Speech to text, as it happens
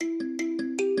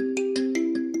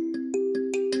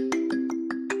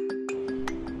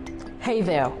Hey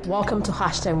there, welcome to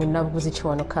Hashtag with Nabuzi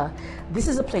Chiwanuka. This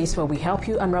is a place where we help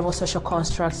you unravel social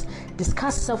constructs,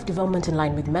 discuss self-development in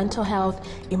line with mental health,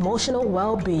 emotional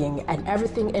well-being, and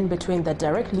everything in between that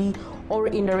directly or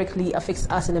indirectly affects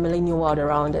us in the millennial world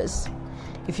around us.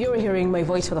 If you're hearing my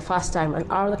voice for the first time and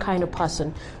are the kind of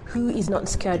person who is not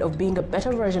scared of being a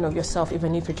better version of yourself,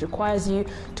 even if it requires you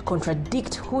to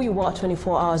contradict who you were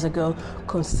 24 hours ago,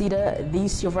 consider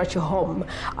this your virtual home.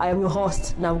 I am your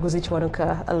host, Nabuzi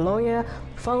Chiwanuka, a lawyer,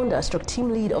 founder,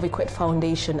 team lead of Equate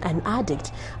Foundation, an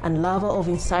addict and lover of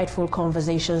insightful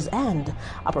conversations, and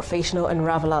a professional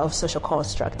unraveler of social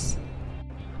constructs.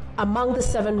 Among the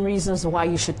 7 reasons why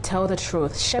you should tell the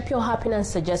truth, Shape Your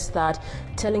Happiness suggests that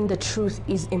telling the truth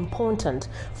is important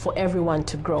for everyone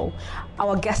to grow.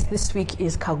 Our guest this week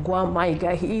is Kagwa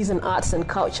Mayiga. He is an arts and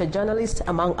culture journalist,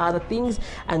 among other things,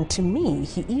 and to me,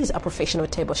 he is a professional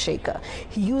table shaker.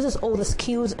 He uses all the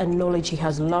skills and knowledge he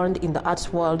has learned in the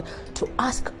arts world to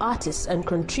ask artists and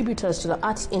contributors to the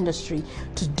arts industry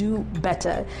to do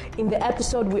better. In the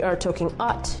episode, we are talking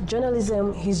art,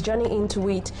 journalism, his journey into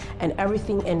it, and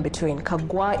everything in between.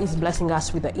 Kagwa is blessing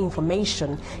us with the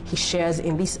information he shares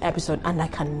in this episode, and I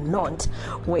cannot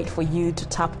wait for you to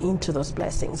tap into those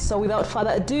blessings. So without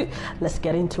further ado, let's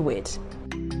get into it.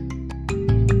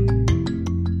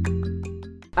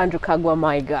 Andrew Kagwa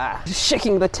Mayiga,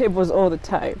 shaking the tables all the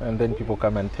time. And then people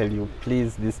come and tell you,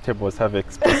 please, these tables have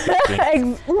explicit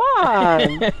drinks.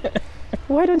 Man!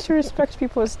 Why don't you respect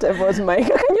people's tables,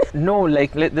 Mayiga? No,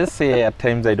 like, let's say at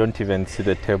times I don't even see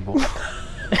the table.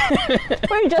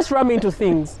 Why you just ram into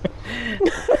things?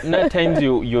 No, at times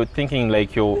you're thinking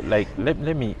like let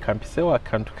me kampisewa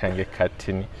kantu kange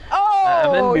katini.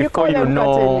 And then before you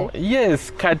know, katini.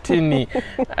 Yes, katini.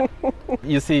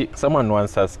 You see, someone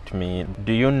once asked me,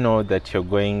 do you know that you're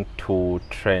going to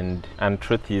trend? And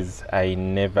truth is, I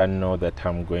never know that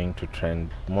I'm going to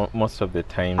trend. Most of the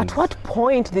time. At what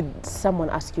point did someone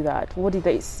ask you that? What did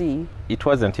they see? It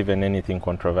wasn't even anything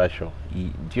controversial.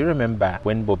 Do you remember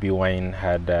when Bobi Wine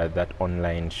had that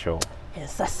online show?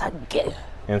 Ensasage.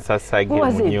 Ensasage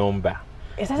Munyumba.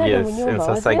 Yes,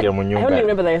 Ensasage Munyumba. I only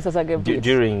remember the Ensasage bit.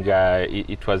 During,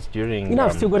 it was during... You know,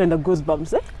 I've still got the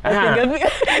goosebumps, eh?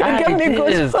 It Give me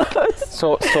goosebumps.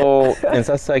 So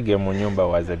Ensasage Munyumba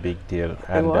was a big deal.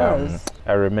 And it was.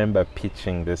 I remember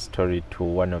pitching the story to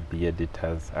one of the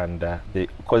editors, and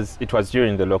because it was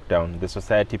during the lockdown, the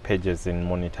society pages in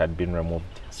Monitor had been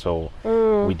removed. So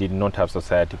we did not have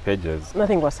society pages.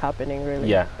 Nothing was happening, really.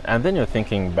 Yeah, and then you're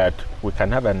thinking, but we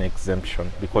can have an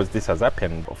exemption because this has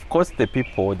happened. Of course, the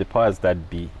powers that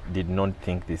be, did not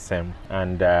think the same.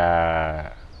 And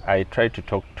I tried to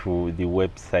talk to the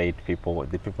website people,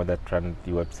 the people that run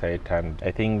the website, and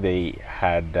I think they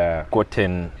had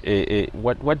gotten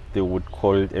what they would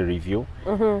call a review.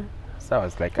 Mm-hmm. So I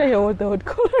was like, I know what they would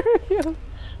call a review.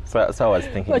 So I was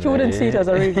thinking... But you wouldn't see it as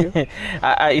a review.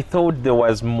 I thought there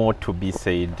was more to be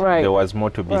said. Right. There was more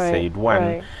to be said. One,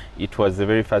 right. It was the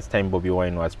very first time Bobi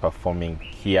Wine was performing.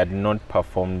 He had not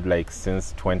performed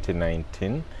since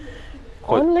 2019.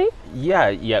 Only?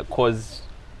 Yeah, because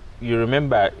you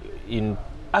remember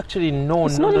Actually, no,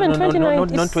 it's not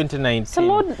 2019. It's a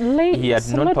lot late. He had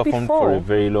not performed before. for a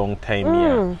very long time,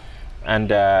 yeah.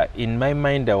 And in my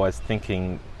mind, I was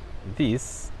thinking,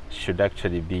 this should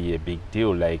actually be a big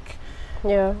deal.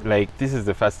 This is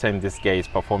the first time this guy is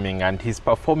performing, and he's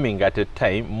performing at a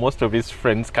time most of his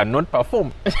friends cannot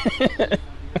perform.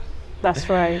 That's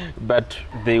right. But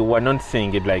they were not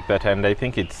saying it like that, and I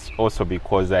think it's also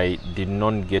because I did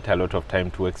not get a lot of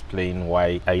time to explain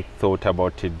why I thought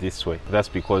about it this way. That's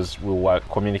because we were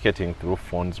communicating through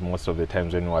phones most of the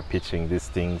times when we were pitching these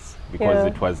things, because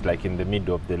it was in the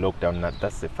middle of the lockdown.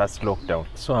 That's the first lockdown.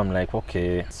 So I'm like,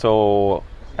 okay. So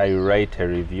I write a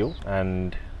review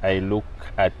and I look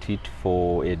at it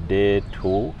for a day,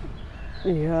 2.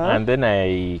 Yeah. And then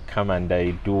I come and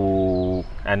I do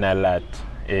an alert.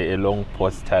 A long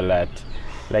post alert,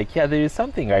 there is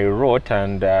something I wrote,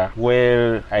 and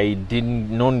I did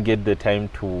not get the time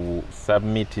to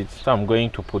submit it, so I'm going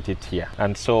to put it here.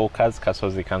 And so Kaz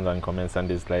Kasozi comes and comments and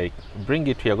is like, bring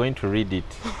it, we are going to read it.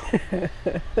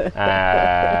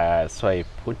 So I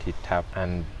put it up,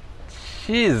 and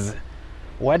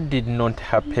what did not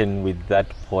happen with that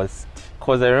post?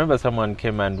 Because I remember someone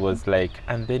came and was like,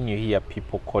 and then you hear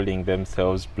people calling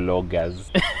themselves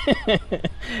bloggers.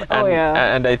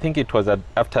 And I think it was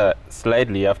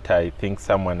slightly after I think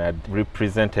someone had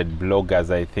represented bloggers,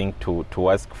 I think,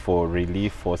 to ask for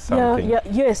relief or something.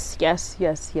 Yes.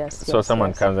 So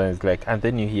someone comes and is like, and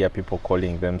then you hear people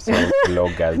calling themselves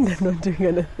bloggers. They're not doing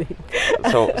anything.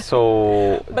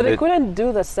 But they couldn't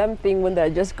do the same thing when they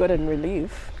had just gotten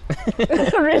relief.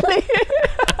 Really?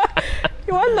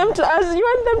 You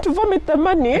want them to vomit the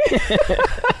money.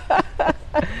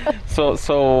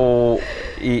 So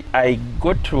I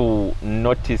got to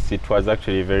notice it was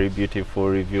actually a very beautiful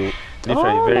review.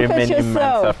 Literally very many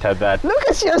months after that. Look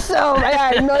at yourself.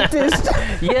 I noticed.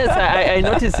 Yes, I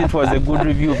noticed it was a good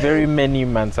review very many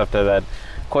months after that.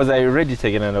 Because I read it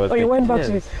again and I was you went back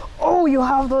to it. Oh, you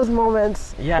have those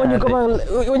moments when you go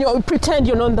when you pretend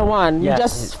you're not the one. You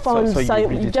just found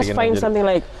you just find something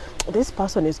like, this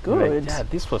person is good. Like, yeah,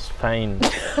 this was fine.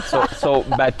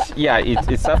 But yeah,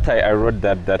 it's after I wrote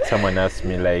that someone asked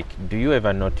me, like, do you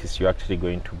ever notice you're actually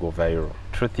going to go viral?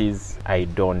 Truth is, I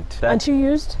don't. Aren't you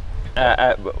used?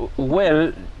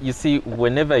 Well, you see,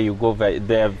 whenever you go viral,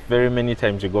 there are very many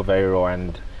times you go viral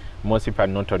and most people are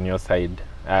not on your side.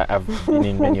 I've been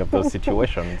in many of those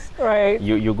situations. Right.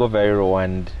 You go viral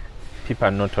and people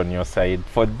are not on your side.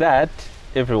 For that,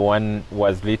 everyone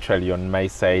was literally on my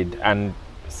side, and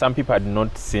some people had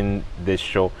not seen the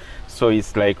show. So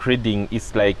it's like reading,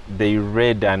 it's like they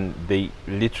read and they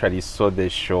literally saw the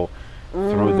show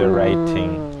through the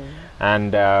writing.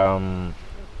 And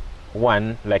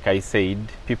one, like I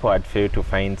said, people had failed to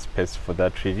find space for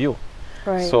that review.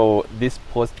 Right. So this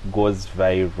post goes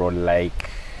viral, like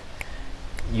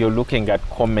you're looking at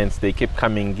comments, they keep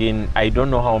coming in. I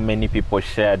don't know how many people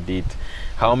shared it,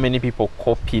 how many people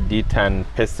copied it and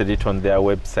pasted it on their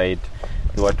website.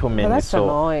 There were too many. But that's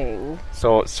annoying.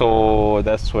 So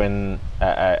that's when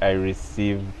I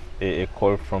received a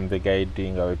call from the guy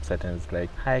doing our website, and it's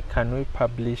like, hi, can we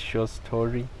publish your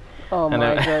story? Oh and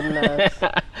my goodness.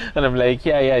 And I'm like,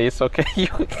 yeah, it's okay. You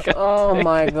can oh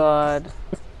my God.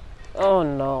 Oh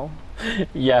no.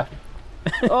 Yeah.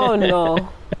 Oh no.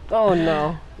 Oh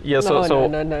no. Yeah,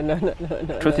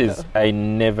 no. Truth is, I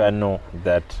never know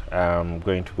that I'm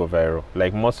going to go viral.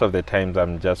 Like most of the times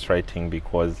I'm just writing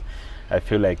because I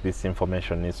feel like this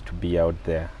information needs to be out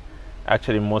there.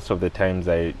 Actually, most of the times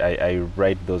I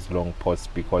write those long posts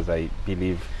because I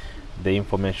believe the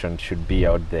information should be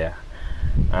out there.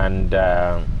 And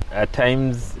at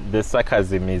times the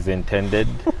sarcasm is intended.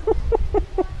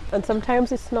 And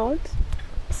sometimes it's not?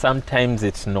 Sometimes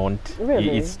it's not.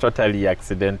 Really? It's totally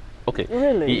accident. Okay.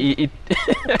 Really?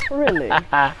 Really?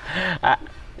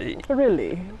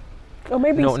 Really? Or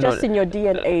maybe it's just in your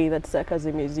DNA that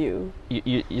sarcasm is you.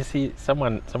 You see,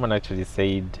 someone actually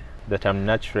said that I'm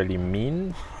naturally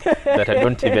mean, that I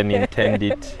don't even intend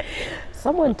it.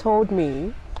 Someone told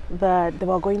me that they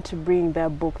were going to bring their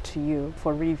book to you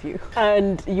for review,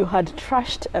 and you had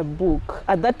trashed a book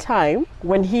at that time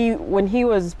when he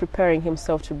was preparing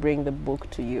himself to bring the book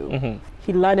to you. Mm-hmm.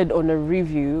 He landed on a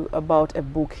review about a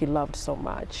book he loved so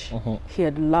much. Mm-hmm. He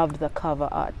had loved the cover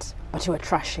art, but you were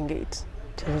trashing it.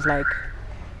 He was like,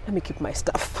 let me keep my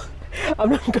stuff.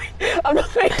 I'm not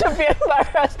going to be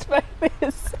embarrassed by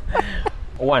this.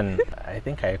 One, I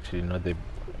think I actually know the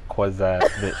cause.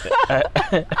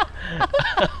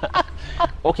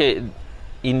 Okay,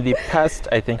 in the past,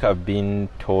 I think I've been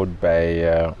told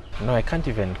by, no, I can't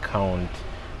even count,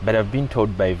 but I've been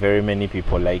told by very many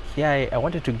people, like, yeah, I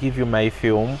wanted to give you my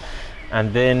film,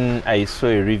 and then I saw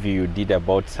a review you did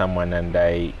about someone, and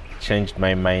I changed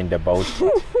my mind about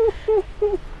it.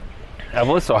 I've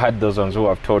also had those ones who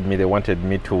have told me they wanted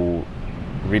me to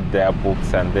read their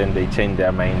books, and then they changed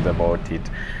their minds about it.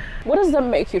 What does that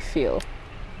make you feel?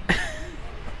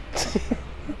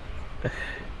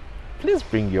 Please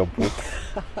bring your book.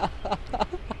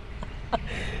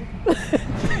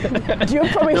 Do you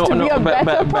promise to be a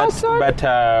better person? But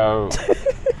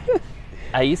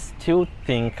I still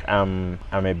think I'm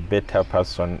a better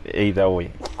person either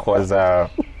way, because there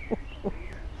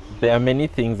are many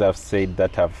things I've said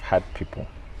that have hurt people.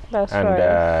 That's and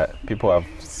right. People have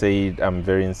said I'm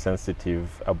very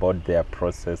insensitive about their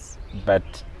process,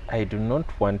 but I do not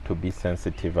want to be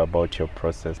sensitive about your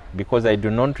process, because I do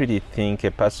not really think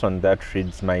a person that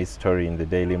reads my story in the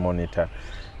Daily Monitor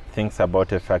thinks about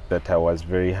the fact that I was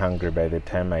very hungry by the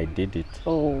time I did it.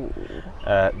 Oh.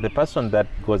 The person that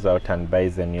goes out and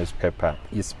buys a newspaper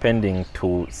is spending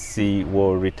to see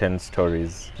well-written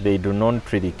stories. They do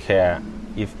not really care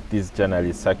if these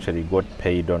journalists actually got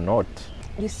paid or not.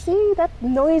 You see that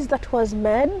noise that was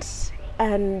made,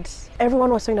 and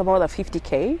everyone was talking about the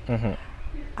 50K? Mm-hmm.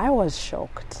 I was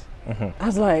shocked. Mm-hmm. I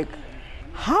was like,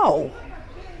 how?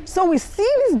 So we see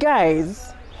these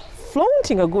guys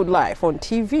flaunting a good life on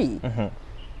TV.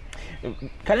 Mm-hmm.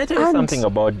 Can I tell you something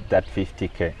about that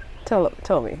 50K? Tell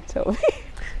me.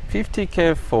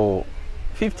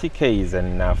 50K is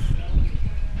enough.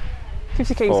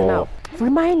 50K is enough.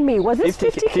 Remind me, was this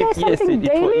 50K something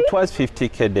daily? It was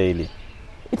 50K daily.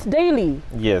 It's daily?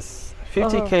 Yes.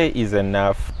 50K is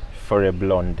enough for a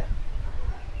blonde.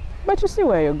 But you see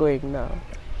where you're going now.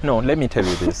 No, let me tell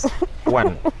you this.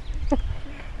 One,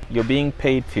 you're being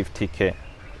paid 50K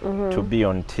to be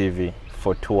on TV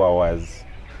for 2 hours.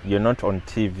 You're not on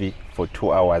TV for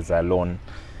 2 hours alone.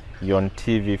 You're on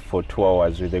TV for 2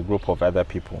 hours with a group of other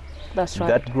people. That's right.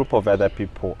 That group of other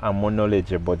people are more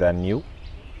knowledgeable than you.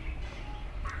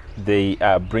 They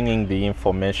are bringing the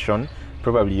information.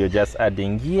 Probably you're just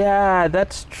adding, yeah,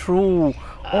 that's true.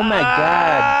 Oh my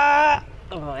God.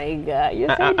 Oh my God. You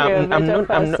think you're a better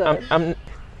person.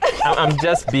 I'm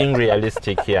just being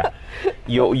realistic here.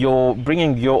 You're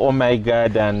bringing your oh my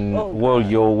God and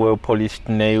your well-polished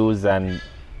nails and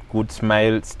good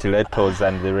smile, stilettos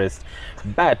and the rest.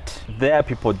 But there are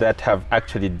people that have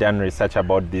actually done research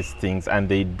about these things and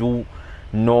they do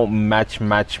know much,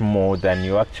 much more than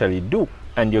you actually do.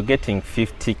 And you're getting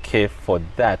 50K for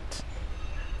that.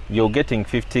 You're getting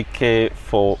 50K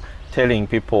for telling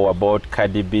people about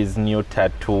Cardi B's new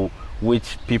tattoo,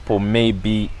 which people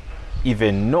maybe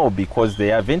even know because they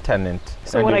have internet.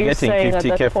 So and what you're are you getting saying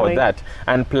 50K for point? that.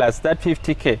 And plus that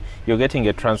 50K, you're getting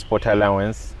a transport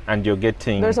allowance and you're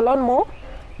getting... There's a lot more?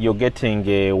 You're getting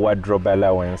a wardrobe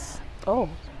allowance. Oh,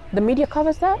 the media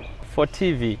covers that? For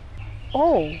TV.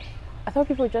 Oh, I thought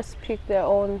people just pick their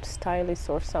own stylist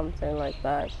or something like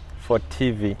that. For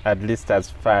TV, at least as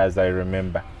far as I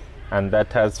remember. And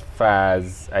that as far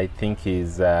as I think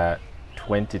is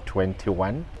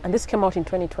 2021. And this came out in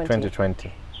 2020?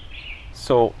 2020.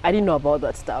 So I didn't know about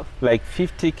that stuff. like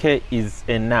 50K is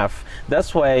enough.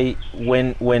 That's why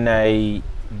when I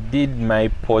did my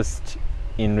post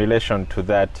in relation to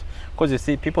that, because you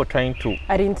see people trying to...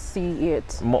 I didn't see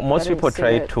it. Most I didn't people see try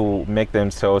it. to make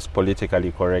themselves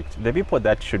politically correct. The people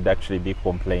that should actually be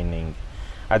complaining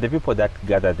are the people that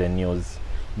gather the news.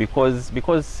 Because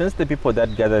since the people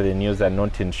that gather the news are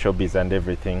not in showbiz and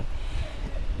everything,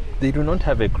 they do not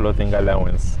have a clothing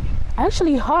allowance. I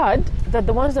actually heard that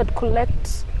the ones that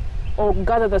collect or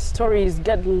gather the stories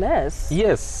get less.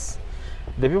 Yes.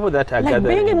 The people that are Like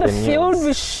gathering being in the news, field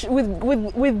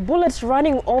with bullets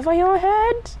running over your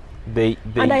head. they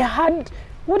And I had,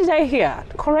 what did I hear?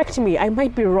 Correct me, I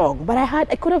might be wrong, but I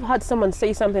could have heard someone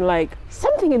say something like,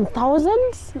 something in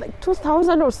thousands, like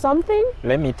 2,000 or something.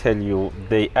 let me tell you,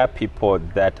 there are people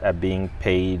that are being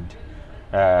paid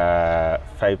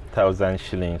 5,000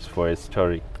 shillings for a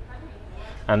story.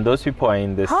 And those people are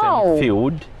in the How? same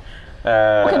field.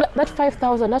 Okay, that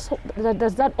 5,000,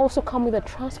 does that also come with a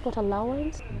transport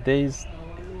allowance? There's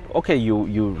okay,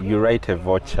 you write a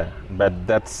voucher, but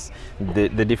that's the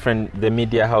different. The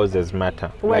media houses matter.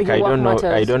 Where like your I work don't know. I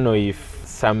matters. don't know if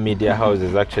some media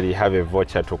houses actually have a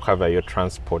voucher to cover your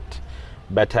transport.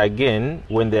 But again,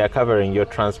 when they are covering your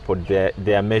transport,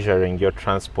 they are measuring your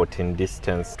transport in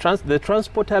distance. The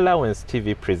transport allowance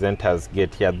TV presenters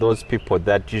get here, those people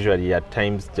that usually at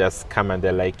times just come and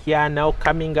they're like, yeah, now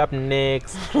coming up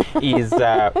next is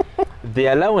the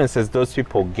allowances those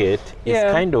people get is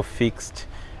Yeah. kind of fixed.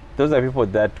 Those are people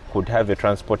that could have a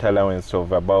transport allowance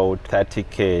of about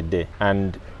 30K a day.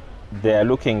 And they are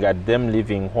looking at them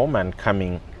leaving home and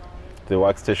coming to the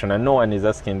workstation. And no one is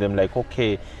asking them like,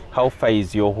 okay, how far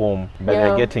is your home? But Yeah.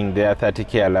 they're getting their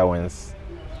 30K allowance.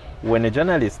 When a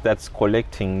journalist that's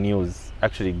collecting news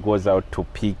actually goes out to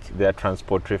pick their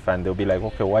transport refund, they'll be like,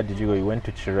 okay, where did you go? You went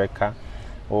to Chireka?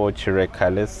 Oh,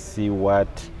 Chireka, let's see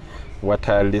what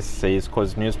our list says.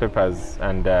 Because newspapers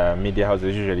and media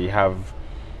houses usually have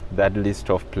that list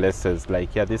of places.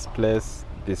 Like, yeah, this place,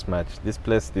 this much. This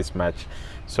place, this much.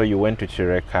 So you went to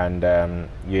Chireka and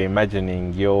you're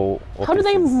imagining your offices. How do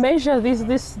they measure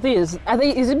this? Are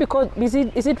they? Is it because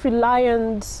is it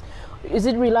reliant? Is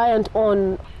it reliant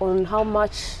on how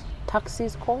much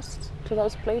taxis cost to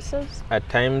those places? At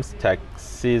times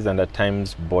taxis and at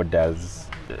times borders,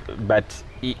 but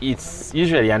it's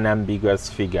usually an ambiguous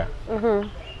figure. Mm-hmm.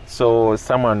 So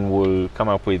someone will come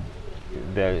up with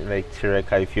like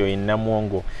Chireka. If you're in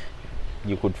Namwongo,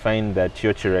 you could find that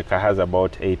your Chireka has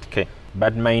about 8K.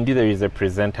 But mind you, there is a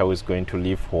presenter who is going to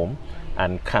leave home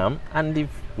and come and live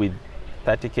with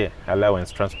 30K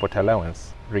allowance, transport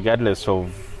allowance, regardless of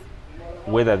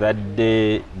whether that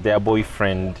day their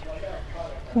boyfriend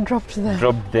Dropped them.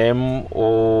 dropped them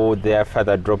or their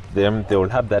father dropped them, they will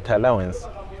have that allowance.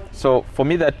 So for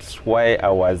me, that's why I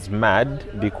was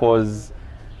mad, because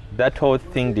that whole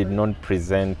thing did not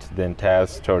present the entire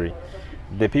story.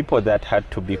 The people that had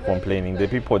to be complaining, the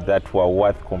people that were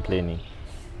worth complaining,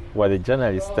 were the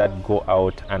journalists that go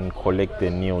out and collect the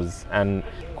news. And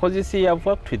because you see, I've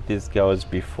worked with these girls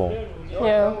before,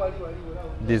 Yeah.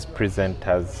 these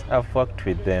presenters, I've worked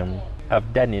with them,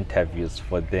 I've done interviews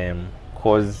for them,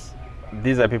 because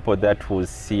these are people that will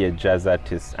see a jazz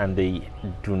artist and they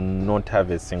do not have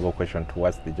a single question to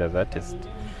ask the jazz artist.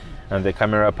 And the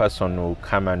camera person will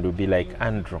come and will be like,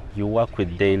 Andrew, you work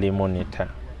with Daily Monitor.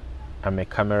 I'm a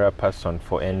camera person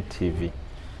for NTV.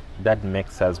 That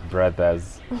makes us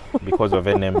brothers because of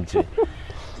NMG.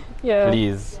 Yeah.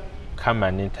 Please come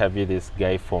and interview this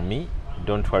guy for me.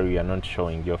 Don't worry, you're not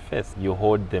showing your face. You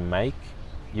hold the mic,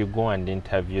 you go and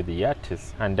interview the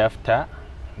artist. And after,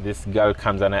 this girl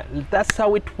comes and that's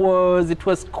how it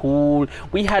was cool,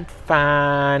 we had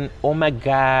fun, oh my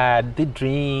god, the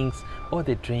drinks.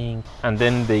 And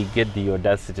then they get the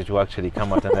audacity to actually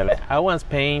come out and they're like, I was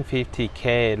paying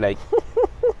 50K,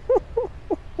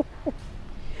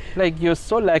 like you're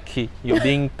so lucky you're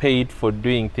being paid for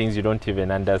doing things you don't even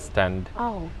understand.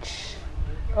 Ouch.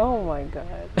 Oh my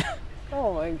god.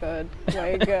 Oh my god.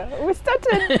 My god. We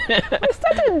started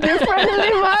differently,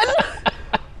 man.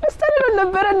 We started on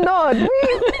a better note.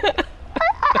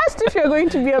 I asked if you're going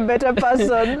to be a better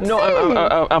person. No,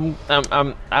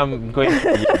 I'm going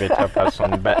to be a better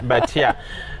person. But yeah.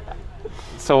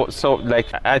 So like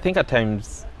I think at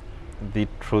times the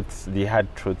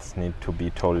hard truths need to be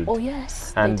told. Oh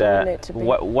yes. And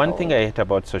one thing I hate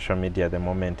about social media at the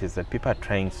moment is that people are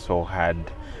trying so hard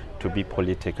to be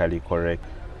politically correct.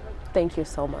 Thank you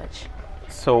so much.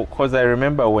 So, because I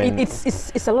remember when...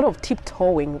 It's a lot of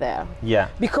tiptoeing there. Yeah.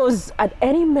 Because at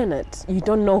any minute, you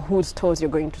don't know whose toes you're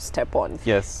going to step on.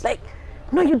 Yes. Like,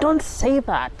 no, you don't say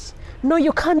that. No,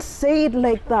 you can't say it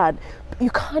like that. You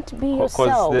can't be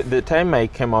yourself. Because the time I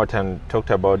came out and talked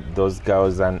about those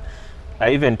girls, and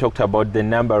I even talked about the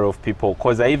number of people,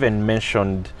 because I even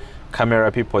mentioned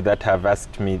camera people that have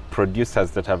asked me,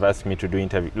 producers that have asked me to do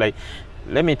interviews. Like,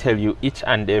 let me tell you, each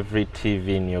and every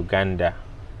TV in Uganda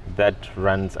that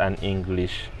runs an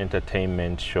English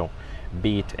entertainment show,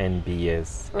 be it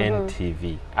NBS,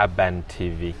 NTV, Urban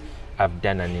TV, I've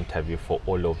done an interview for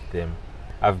all of them.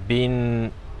 I've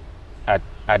been at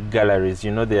galleries.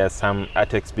 You know, there are some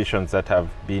art exhibitions that have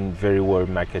been very well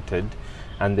marketed,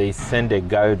 and they send a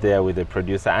girl there with a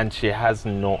producer and she has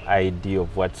no idea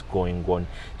of what's going on.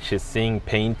 She's seeing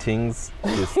paintings,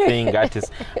 she's seeing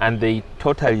artists, and they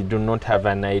totally do not have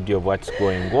an idea of what's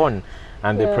going on.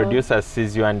 And the producer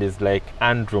sees you and is like,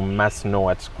 Andrew must know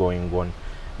what's going on.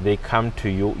 They come to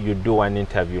you, you do an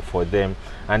interview for them,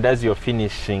 and as you're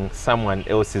finishing, someone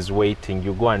else is waiting.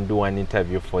 You go and do an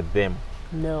interview for them.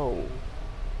 No.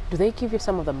 Do they give you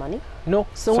some of the money? No.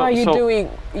 So what are you doing?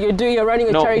 You're running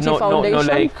a charity foundation? No,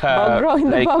 like, background, in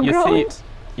the background?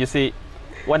 You see,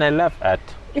 when I love art,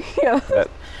 yeah.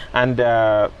 And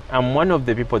I'm one of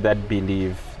the people that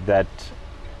believe that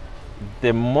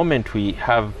the moment we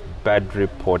have bad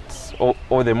reports,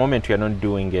 or the moment we are not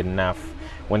doing enough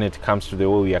when it comes to the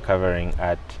way we are covering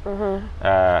art,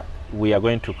 we are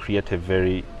going to create a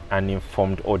very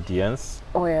uninformed audience,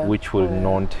 which will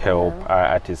not help our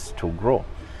artists to grow.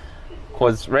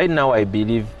 Because right now I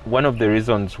believe one of the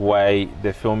reasons why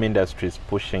the film industry is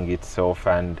pushing itself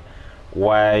and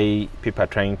why people are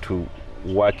trying to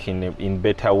work in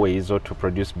better ways or to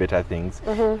produce better things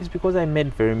is because I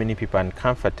made very many people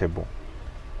uncomfortable.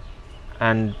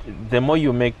 And the more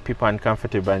you make people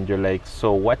uncomfortable and you're like,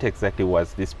 so what exactly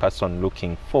was this person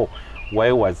looking for?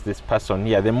 Why was this person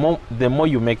here? The more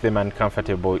you make them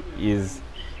uncomfortable is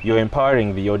you're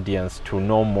empowering the audience to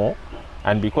know more.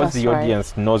 And because the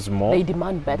audience knows more, they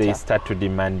demand better. They start to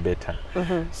demand better.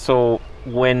 So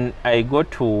when I go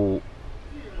to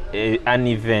an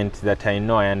event that I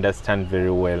know I understand very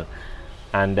well,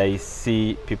 and I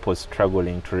see people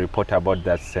struggling to report about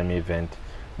that same event,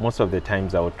 most of the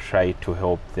times I will try to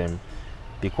help them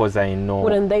because I know...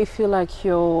 Wouldn't they feel like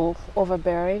you're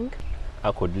overbearing?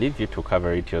 I could leave you to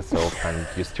cover it yourself and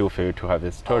you still fail to have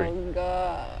a story. Oh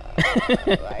God. Oh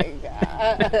my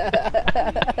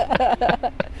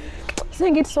God.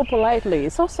 Saying it so politely,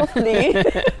 so softly.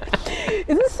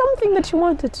 Is this something that you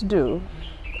wanted to do?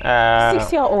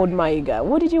 6-year-old Maiga,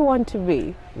 what did you want to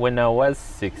be? When I was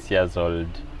 6 years old,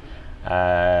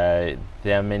 there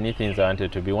are many things I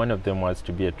wanted to be. One of them was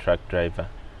to be a truck driver.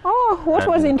 Oh, what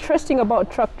was interesting about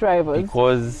truck drivers?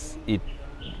 Because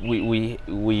we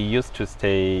used to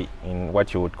stay in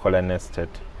what you would call an estate.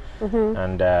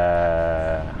 And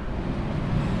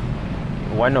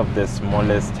one of the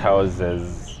smallest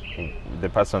houses, the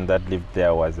person that lived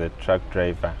there was a truck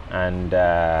driver, and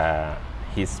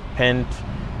he spent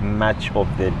much of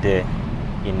the day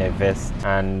in a vest,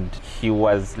 and he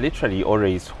was literally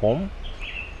always home.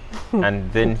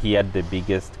 And then he had the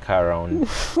biggest car around.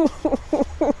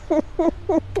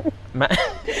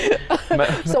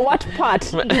 So what part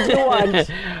did you want?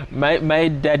 My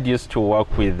dad used to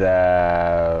work with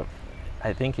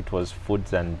I think it was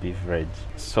foods and beverage.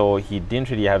 So he didn't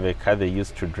really have a car. They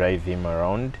used to drive him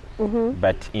around,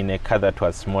 but in a car that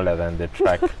was smaller than the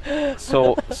truck.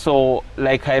 so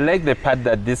like I like the part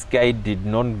that this guy did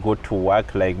not go to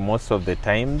work like most of the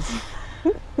times,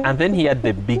 and then he had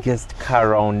the biggest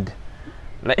car around.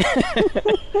 Like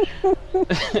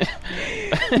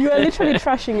You are literally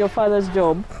trashing your father's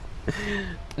job.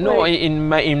 No, Like- in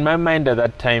my mind at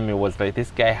that time it was like,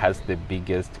 this guy has the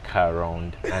biggest car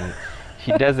around and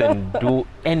he doesn't do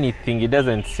anything. He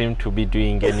doesn't seem to be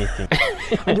doing anything.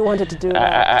 And you wanted to do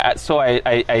that. So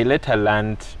I later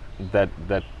learned that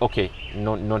okay,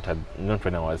 not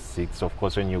when I was 6. Of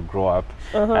course, when you grow up,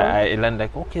 I learned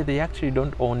like, okay, they actually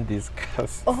don't own these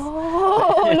cars.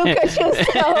 Oh, look at yourself.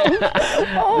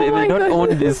 Oh they my don't own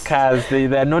goodness. these cars.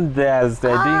 They're not theirs.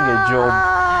 They're doing a job.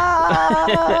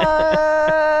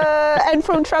 And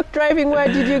from truck driving, where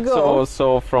did you go?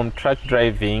 So from truck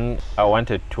driving, I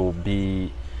wanted to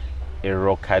be a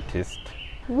rock artist.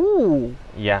 Ooh.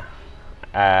 Yeah,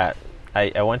 I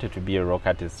wanted to be a rock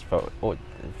artist for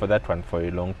that one for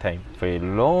a long time.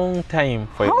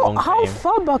 How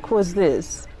far back was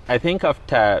this? I think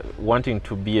after wanting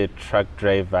to be a truck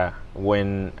driver,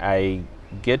 when I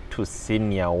get to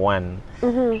senior 1.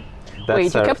 Wait, you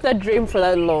kept that dream for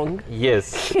that long?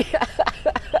 Yes.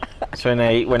 So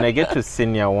when I get to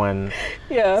senior 1,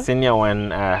 Yeah. Senior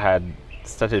 1, I had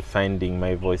started finding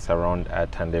my voice around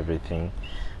art and everything.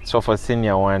 So for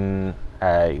senior 1,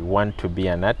 I want to be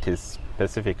an artist,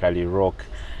 specifically rock.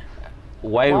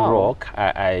 Why rock?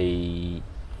 I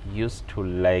used to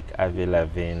like Avril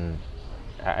Lavigne.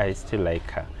 I still like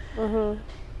her.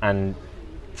 And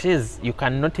geez, you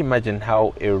cannot imagine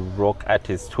how a rock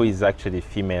artist who is actually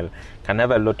female can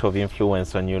have a lot of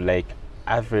influence on you. Like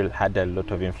Avril had a lot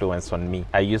of influence on me.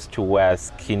 I used to wear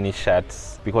skinny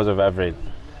shirts because of Avril,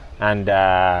 and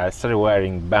started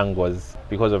wearing bangles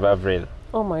because of Avril.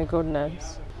 Oh my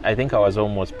goodness. I think I was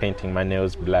almost painting my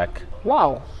nails black.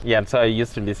 Wow. Yeah, and so I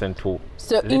used to listen to.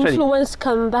 So literally- influence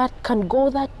can go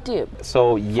that deep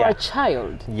So for yeah, a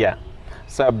child? yeah.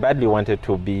 So I badly wanted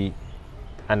to be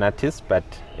an artist, but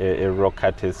a rock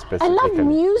artist I specifically. love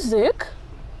music,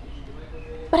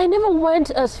 but I never went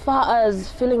as far as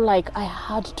feeling like I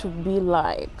had to be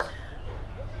like.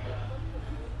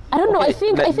 I don't know. I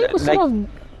think we sort of.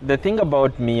 The thing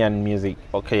about me and music,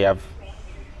 okay,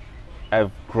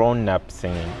 I've grown up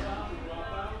singing.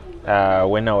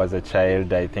 When I was a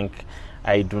child, I think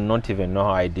I do not even know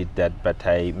how I did that, but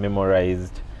I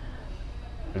memorized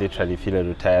literally Philo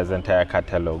Lutaya's entire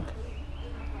catalog.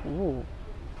 Ooh.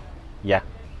 Yeah.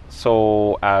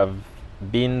 So I've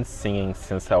been singing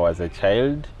since I was a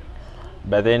child,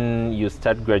 but then you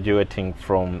start graduating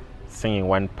from singing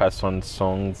one person's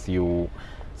songs, you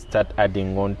start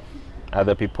adding on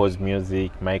other people's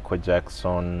music, Michael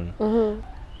Jackson.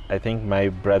 I think my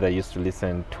brother used to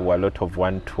listen to a lot of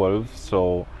 112,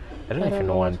 so I don't know if you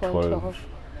know 112.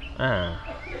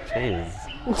 Jeez.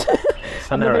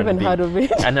 It's an I've never even heard of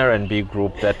it. An R&B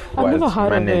group that I've never was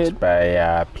heard of managed it.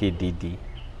 by P. Diddy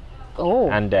Oh,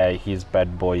 and his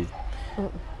Bad Boys.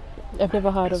 I've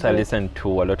never heard of So I it. listened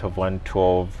to a lot of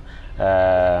 112.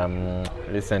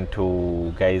 Listen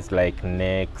to guys like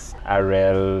Next,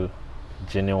 RL,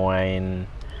 Genuine.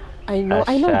 I know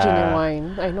Asha.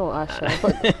 Genuine. I know Asha.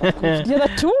 But the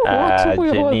other two? What two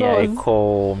were Jenny those?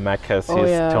 Aiko, Marcus Oh,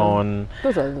 yeah. Houston.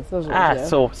 Those were, yeah.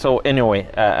 So anyway,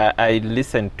 I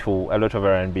listened to a lot of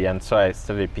R&B, and so I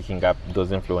started picking up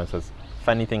those influences.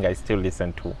 Funny thing, I still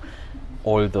listen to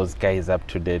all those guys up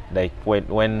to date. Like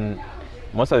when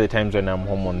most of the times when I'm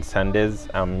home on Sundays,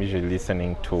 I'm usually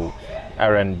listening to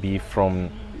R&B from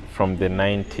the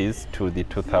 90s to the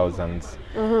 2000s.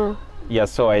 Yeah,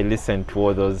 so I listened to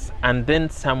all those, and then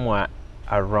somewhere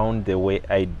around the way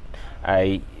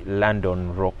I land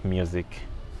on rock music.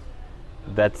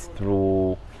 That's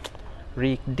through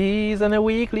Rick D's and a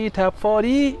weekly top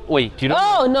 40. Wait, do you know?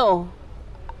 Oh no.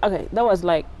 Okay, that was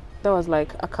like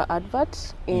a car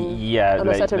advert on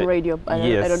a certain radio. I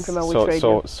don't remember which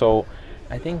radio. So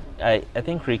I think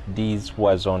Rick D's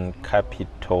was on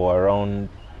Capitol around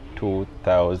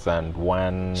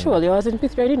 2001. Surely I was in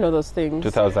P3. I didn't know those things.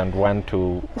 2001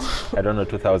 to I don't know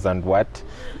 2000 what.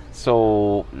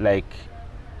 So like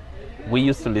we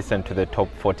used to listen to the top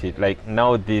 40. Like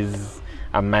now these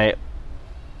are my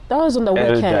That was on the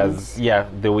elders. weekends. Yeah,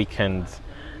 the weekends.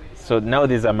 So now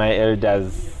these are my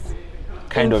elders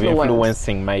kind of Influence.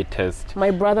 influencing my taste.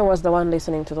 My brother was the one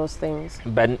listening to those things.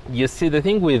 But you see, the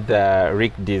thing with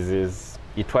Rick D's is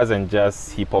it wasn't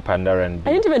just hip hop and R&B.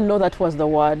 I didn't even know that was the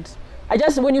word. I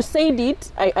just, when you said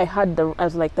it, I had I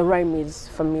was like, the rhyme is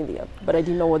familiar, but I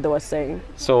didn't know what they were saying.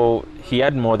 So he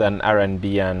had more than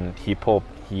R&B and hip hop.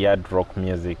 He had rock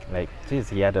music. Like, geez,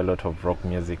 he had a lot of rock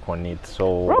music on it.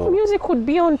 So Rock music would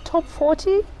be on top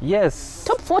 40? yes.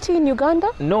 Top 40 in Uganda?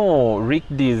 No, Rick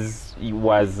D's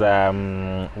was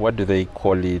what do they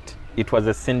call it? It was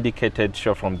a syndicated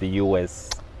show from the US.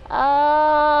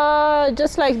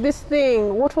 Just like this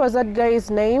thing. What was that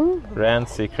guy's name? Ryan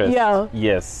Seacrest. Yeah.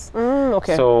 Yes.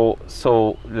 Okay.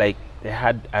 So like they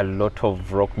had a lot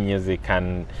of rock music,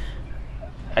 and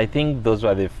I think those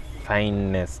were the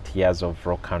finest years of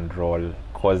rock and roll,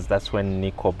 because that's when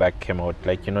Nickelback came out.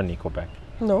 Like, you know Nickelback?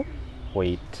 No.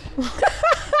 Wait.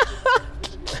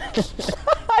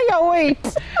 Yeah, wait.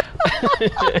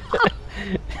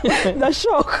 The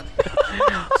shock.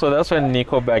 So that's when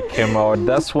Nickelback came out.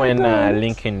 That's when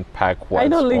Linkin Park was I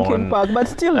know Linkin on. Park, but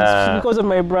still it's because of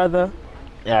my brother.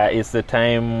 Yeah, it's the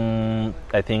time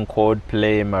I think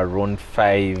Coldplay, Maroon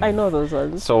 5. I know those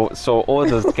ones. So all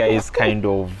those guys kind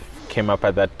of came up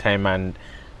at that time, and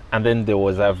then there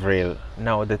was Avril.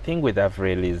 Now the thing with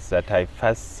Avril is that I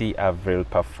first see Avril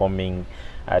performing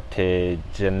at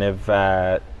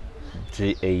Geneva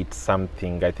G8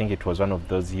 something. I think it was one of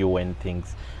those UN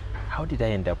things. How did I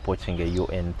end up watching a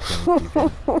UN thing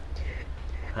even?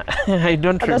 I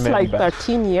don't remember. That's like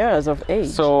 13 years of age.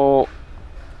 So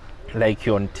like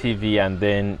you're on TV, and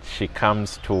then she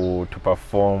comes to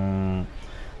perform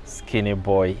Skinny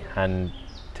Boy, and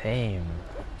damn.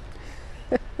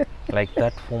 Like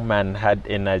that woman had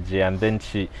energy, and then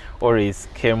she always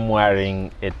came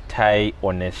wearing a tie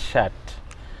on a shirt.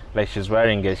 Like she's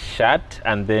wearing a shirt,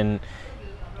 and then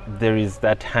there is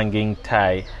that hanging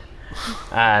tie,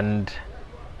 and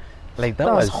like that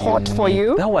was hot unique. for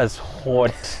you. That was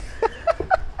hot.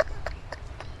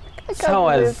 So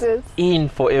I was in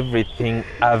for everything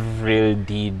Avril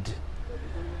did.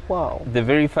 Wow. The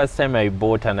very first time I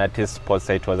bought an artist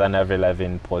poster, it was an Avril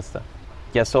Lavigne poster.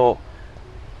 Yeah, so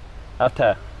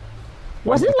after...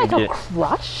 Was it like a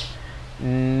crush?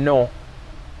 No,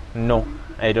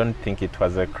 I don't think it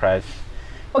was a crush.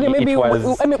 Okay, maybe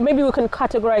maybe we can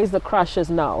categorize the crushes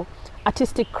now.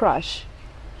 Artistic crush.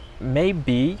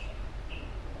 Maybe,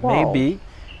 Wow.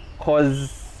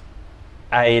 because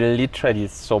I literally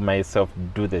saw myself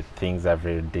do the things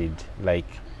Avril did. Like,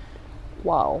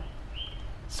 Wow.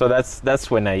 so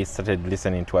that's when I started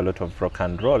listening to a lot of rock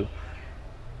and roll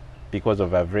because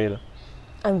of Avril.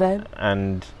 And then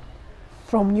And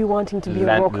from you wanting to be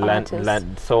a rock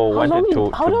artist. so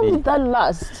How long did that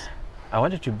last? I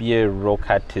wanted to be a rock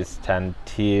artist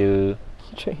until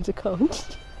Trying to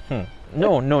count.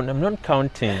 no, I'm not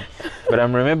counting, but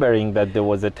I'm remembering that there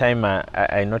was a time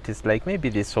I noticed like maybe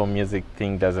this whole music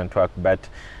thing doesn't work, but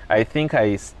I think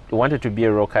I wanted to be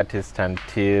a rock artist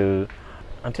until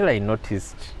I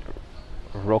noticed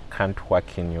rock can't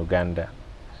work in Uganda,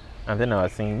 and then I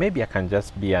was thinking maybe I can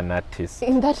just be an artist.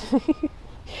 In that,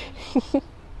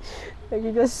 like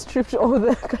you just stripped all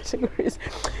the categories.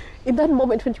 In that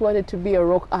moment when you wanted to be a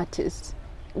rock artist,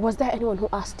 was there anyone who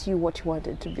asked you what you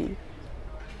wanted to be?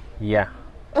 Yeah.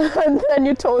 And then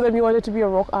you told them you wanted to be a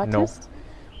rock artist?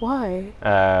 No. Why?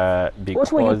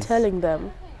 Because What were you telling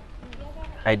them?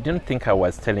 I don't think I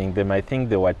was telling them. I think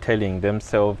they were telling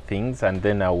themselves things, and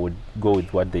then I would go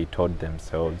with what they told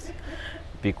themselves.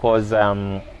 Because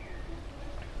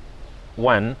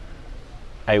one,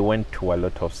 I went to a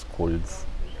lot of schools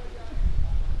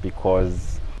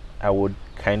because I would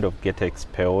kind of get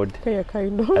expelled. Yeah,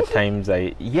 kind of. At times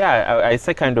I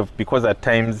say kind of because at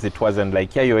times it wasn't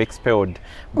like, yeah, you're expelled,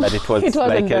 but it was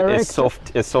like a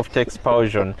soft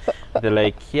expulsion. They're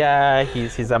like, yeah,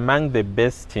 he's among the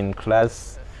best in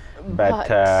class, but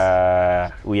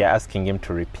we are asking him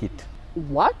to repeat.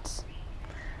 What?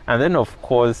 And then of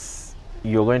course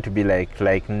you're going to be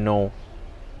like no,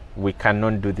 we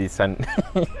cannot do this, and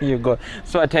you go.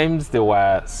 So at times there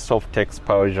were soft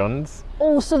expulsions.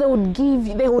 Oh, so they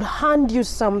would hand you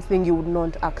something you would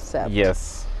not accept.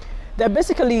 Yes. They're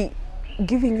basically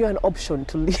giving you an option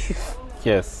to leave.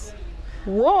 Yes.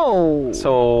 Whoa.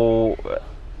 So,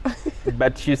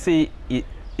 but you see,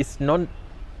 it's not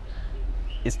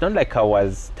like I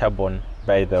was stubborn,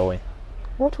 by the way.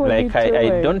 What were you doing?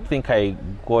 I don't think I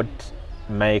got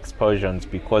my expulsions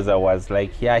because I was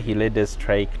like, yeah, he led a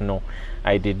strike. No,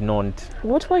 I did not.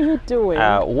 What were you doing?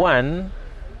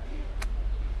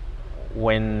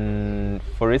 One,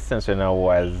 for instance, when I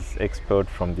was expelled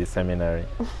from the seminary.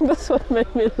 That's what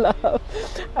made me laugh.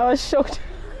 I was shocked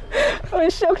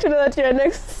to know that you're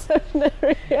next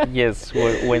seminary. Yes,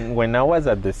 when I was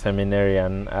at the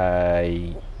seminarian,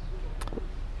 I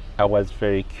was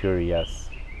very curious.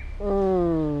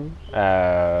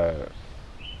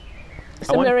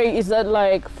 Seminary, is that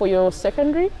like for your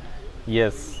secondary?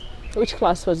 Yes. Which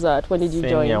class was that? When did you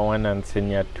join? Senior 1 and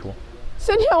Senior 2.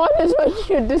 Senior 1 is when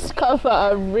you discover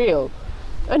a real,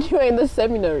 and you were in the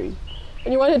seminary.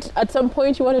 And you wanted, at some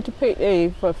point, you wanted to pay A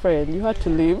for a friend. You had to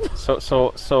leave. So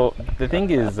the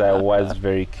thing is, I was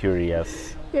very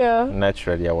curious. Yeah.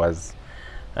 Naturally, I was.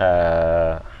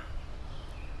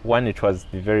 One, it was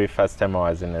the very first time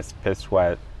I was in a space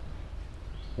where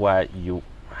you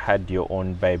had your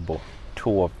own Bible,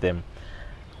 2 of them.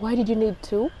 Why did you need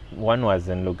 2? One was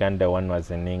in Luganda, one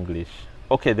was in English.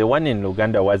 Okay, the one in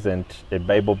Luganda wasn't a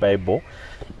Bible,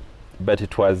 but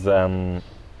it was the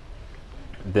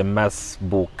mass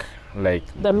book, like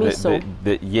the Miso.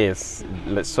 Yes,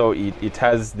 so it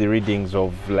has the readings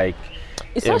of like.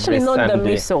 It's actually not Sunday. The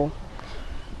Miso.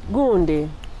 Gundi.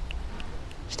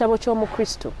 Kitabo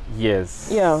ky'Omukristo.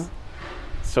 Yes. Yeah.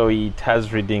 So it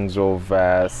has readings of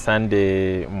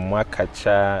Sunday,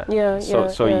 Mwakacha.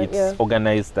 So it's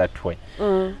organized that way.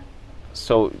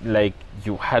 So like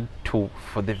you had to,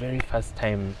 for the very first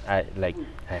time, I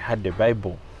had the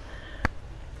Bible.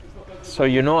 So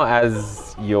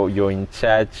as you're in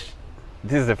church,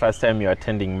 this is the first time you're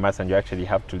attending mass and you actually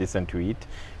have to listen to it,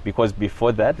 because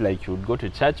before that, like, you would go to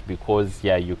church because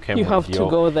you came. You have to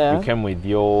go there. You came with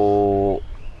your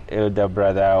elder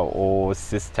brother or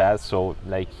sister, so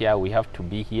like we have to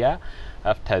be here.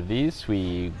 After this,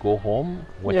 we go home,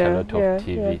 watch a lot of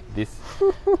TV. This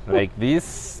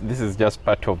is just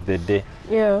part of the day.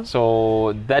 Yeah.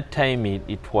 So that time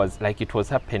it was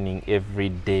happening every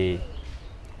day.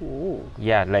 Ooh.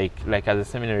 Yeah, like as a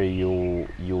seminary,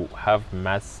 you have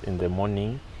mass in the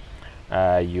morning.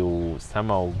 You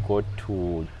somehow go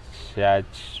to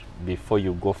church before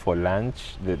you go for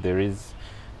lunch.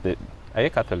 Are you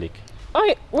Catholic?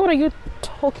 What are you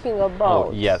talking about?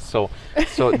 Oh, yeah. So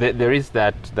there is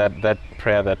that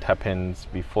prayer that happens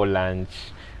before lunch,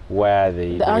 where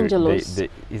the Angelus.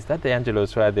 Is that the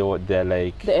Angelus where they're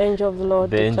like the angel of the Lord?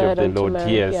 The angel of the Lord.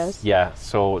 Yes. Yeah.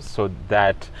 So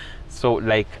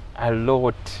like a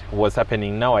lot was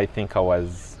happening. Now I think I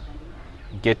was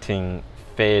getting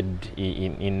fed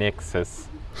in excess.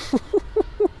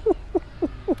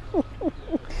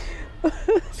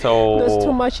 So there's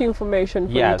too much information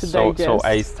for you to digest. So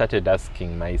I started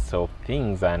asking myself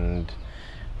things, and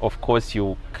of course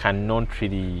you cannot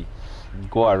really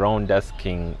go around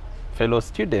asking fellow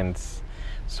students.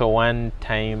 So one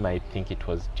time, I think it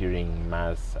was during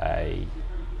mass, I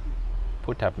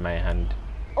put up my hand.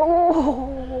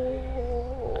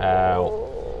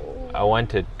 I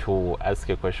wanted to ask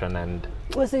a question, and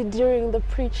was it during the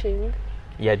preaching?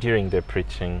 Yeah, during the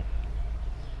preaching.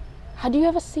 Had you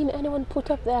ever seen anyone put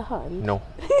up their hand? No.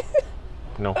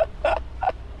 No.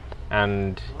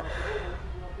 And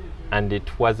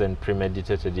it wasn't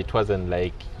premeditated. It wasn't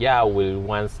like, we'll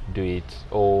once do it.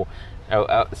 Or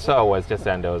so I was just,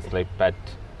 and I was like, but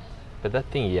that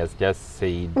thing he has just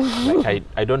said, like,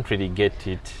 I don't really get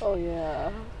it. Oh yeah.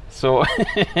 So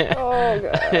oh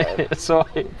God. So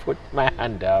I put my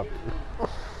hand up.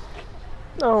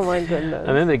 Oh my goodness.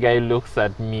 And then the guy looks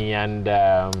at me, and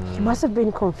he must have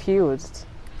been confused.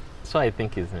 So I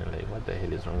think he's like, what the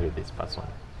hell is wrong with this person?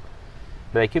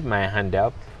 But I keep my hand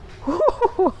up.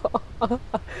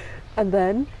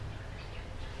 And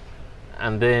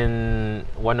then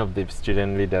one of the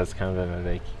student leaders comes and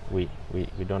like, we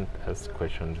don't ask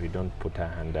questions, we don't put our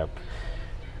hand up.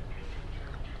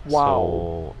 Wow.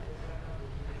 So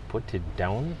put it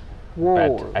down.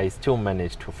 Whoa. But I still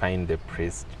managed to find the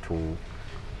priest to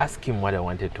ask him what I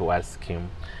wanted to ask him.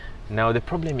 Now the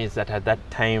problem is that at that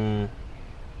time,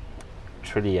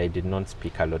 truly, I did not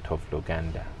speak a lot of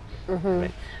Luganda. Mm-hmm.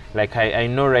 Like I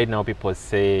know right now people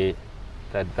say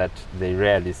that they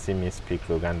rarely see me speak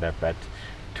Luganda, but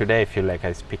today I feel like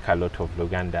I speak a lot of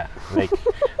Luganda. Like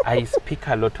I speak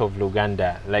a lot of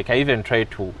Luganda. Like I even try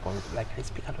to, like, I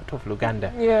speak a lot of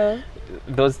Luganda. Yeah.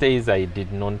 Those days I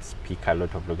did not speak a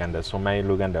lot of Luganda, so my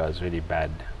Luganda was really bad.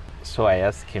 So I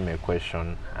asked him a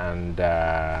question, and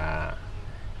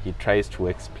he tries to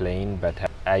explain, but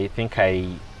I think I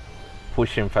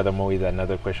push him furthermore with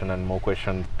another question and more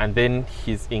questions, and then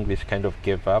his English kind of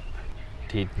gave up.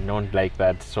 Did not like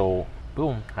that, so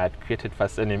boom, I had created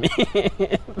first enemy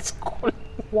in school.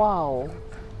 Wow.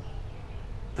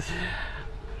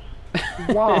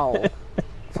 Wow.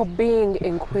 For being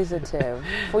inquisitive,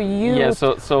 for you,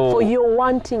 for you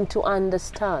wanting to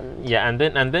understand. Yeah, and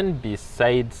then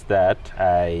besides that,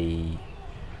 I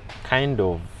kind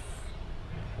of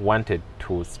wanted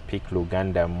to speak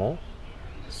Luganda more,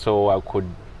 so I could.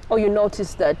 Oh, you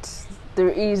noticed that there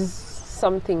is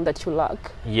something that you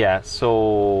lack. Yeah,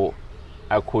 so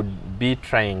I could be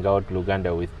trying out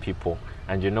Luganda with people.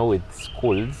 And with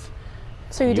schools,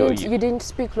 So you didn't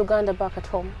speak Luganda back at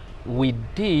home? we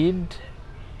did.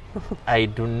 I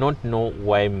do not know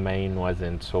why mine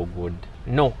wasn't so good.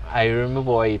 No, I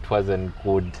remember why it wasn't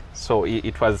good. So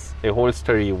it was a whole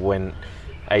story when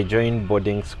I joined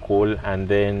boarding school, and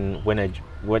then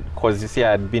because you see,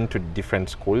 I had been to different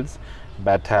schools,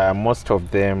 but most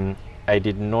of them, I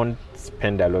did not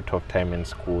spend a lot of time in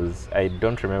schools. I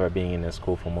don't remember being in a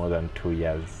school for more than 2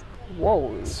 years.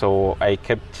 Whoa. So I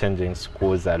kept changing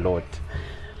schools a lot.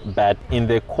 But in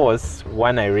the course,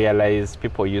 I realized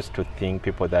people used to think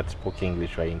people that spoke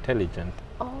English were intelligent.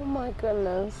 Oh my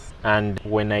goodness. And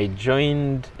when I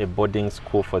joined a boarding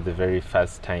school for the very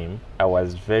first time, I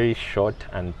was very short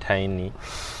and tiny,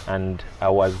 and I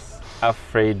was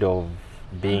afraid of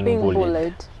being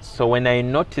bullied. So when I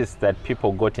noticed that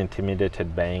people got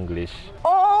intimidated by English,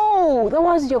 oh, that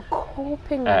was your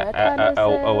coping mechanism.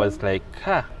 I was like,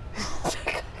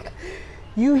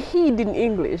 You hid in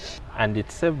English. And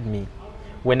it saved me.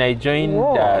 When I joined,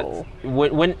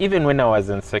 even when I was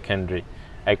in secondary,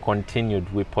 I continued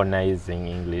weaponizing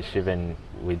English, even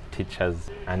with teachers,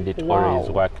 and it always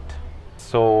worked.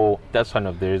 So that's one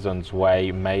of the reasons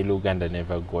why my Luganda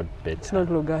never got better. It's not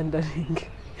Luganda.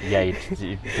 Yeah, it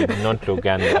did not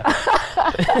Luganda.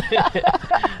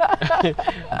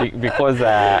 Because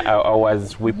I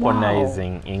was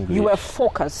weaponizing English. You were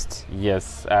focused.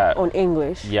 Yes. On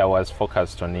English. Yeah, I was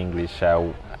focused on English.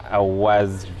 I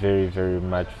was very, very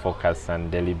much focused and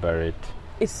deliberate.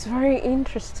 It's very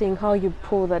interesting how you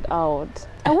pull that out.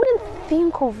 I wouldn't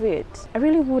think of it. I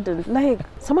really wouldn't. Like,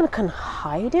 someone can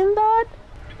hide in that?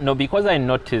 No, because I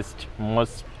noticed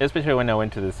especially when I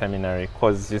went to the seminary,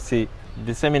 because you see,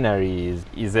 the seminary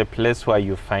is a place where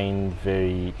you find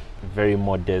very, very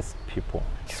modest people.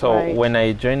 So when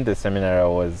I joined the seminary, I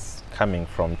was coming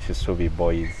from Chisubi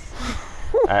boys.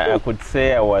 I could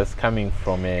say I was coming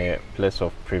from a place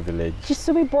of privilege.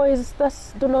 Chisubi boys,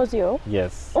 that's Donozio?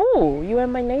 Yes. Oh, you were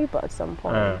my neighbor at some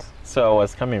point. So I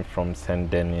was coming from St.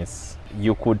 Denis.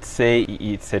 You could say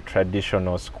it's a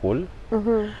traditional school,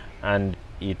 and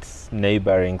it's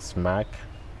neighboring SMAC.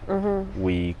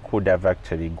 We could have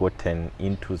actually gotten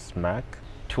into SMAC.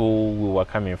 We were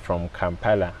coming from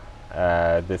Kampala.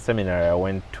 The seminary I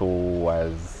went to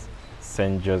was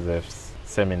St. Joseph's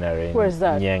Seminary in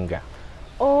Nyenga.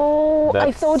 Oh,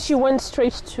 I thought you went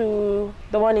straight to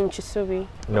the one in Chisubi.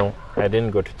 No, I didn't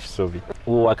go to Chisubi.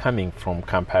 We were coming from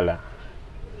Kampala.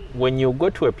 When you go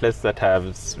to a place that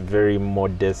has very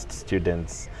modest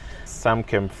students, some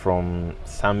came from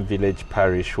some village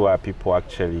parish where people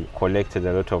actually collected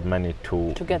a lot of money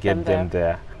to get them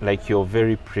there. Like, you're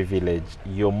very privileged.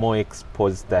 You're more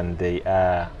exposed than they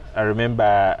are. I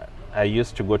remember I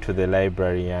used to go to the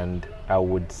library and I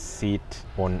would sit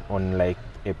on like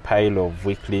a pile of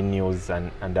weekly news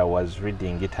and I was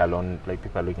reading it alone. Like,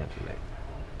 people are looking at you like...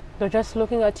 They're just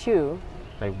looking at you?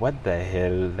 Like, what the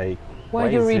hell? Like, why are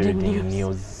you reading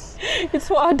news? It's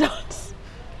for adults.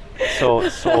 So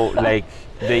like,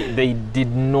 they did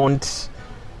not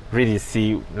really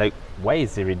see, like, why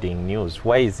is he reading news?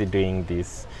 Why is he doing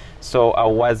this? So I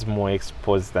was more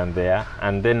exposed than there.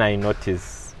 And then I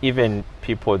noticed even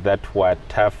people that were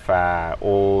tougher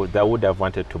or that would have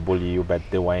wanted to bully you, but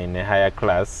they were in a higher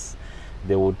class,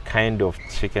 they would kind of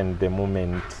chicken the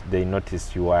moment they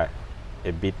noticed you were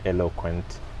a bit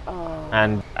eloquent.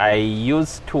 And I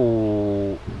used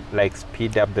to like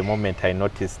speed up the moment I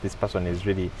noticed this person is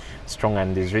really strong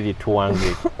and is really too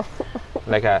angry.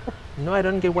 Like, no, I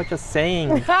don't get what you're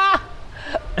saying.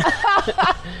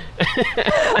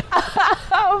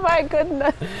 Oh my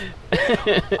goodness.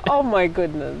 Oh my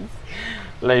goodness.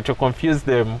 Like, to confuse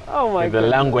them with the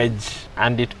language,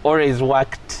 and it always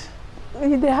worked.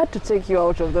 They had to take you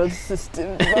out of those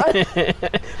systems.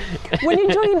 When you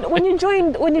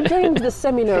joined the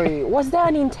seminary, was there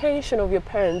an intention of your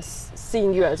parents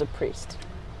seeing you as a priest?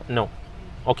 No.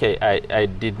 Okay, I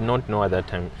did not know at that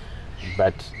time.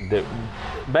 But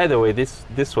by the way,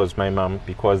 this was my mom,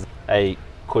 because I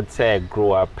could say I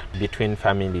grew up between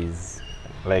families.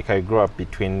 Like, I grew up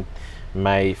between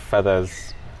my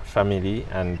father's family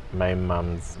and my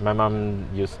mom's. My mom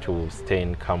used to stay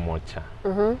in Kamocha.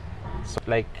 So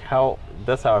like,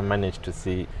 that's how I managed to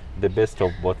see the best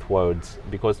of both worlds,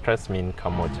 because trust me, in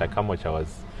Kamocha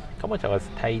was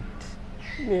tight.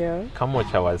 Yeah.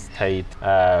 Kamocha was tight,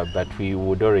 but we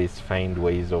would always find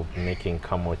ways of making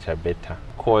Kamocha better.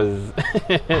 Because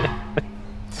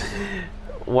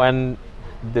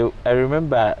I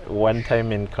remember one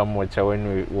time in Kamocha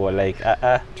when we were like,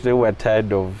 today we're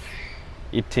tired of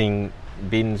eating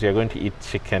beans, we're going to eat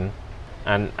chicken.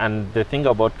 And the thing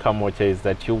about Kamocha is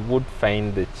that you would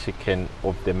find the chicken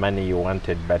of the money you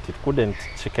wanted, but it couldn't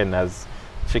chicken as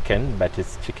chicken, but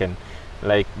it's chicken.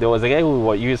 Like there was a guy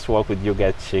who used to work with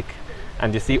Yoga Chick,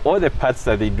 and you see all the parts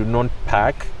that they do not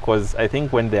pack, because I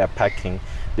think when they are packing,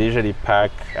 they usually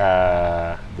pack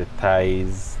the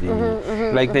thighs,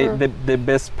 the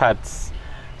best parts.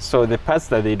 So the parts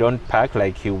that they don't pack,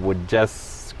 like he would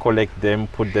just collect them,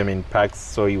 put them in packs,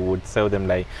 so you would sell them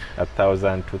like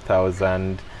 1,000,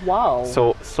 2,000. Wow.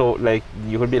 So like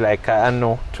you would be like,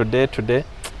 no, today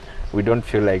we don't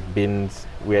feel like beans,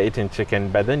 we are eating chicken,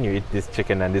 but then you eat this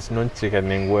chicken and it's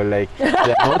non-chicken, and we're like,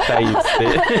 there are no thighs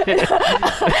there.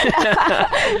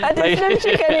 That is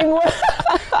non-chicken.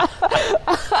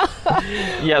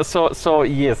 Yeah, so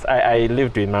yes, I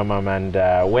lived with my mom, and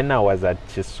when I was at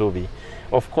Chisubi,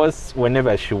 of course,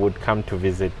 whenever she would come to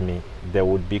visit me, there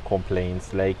would be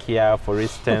complaints. Like here, for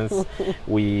instance,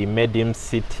 we made him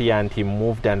sit here and he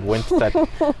moved and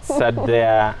sat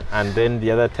there. And then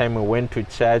the other time we went to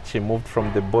church, he moved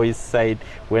from the boys' side,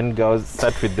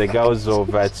 sat with the girls of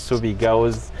Chisubi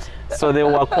girls. So there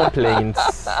were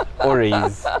complaints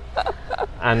always.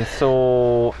 And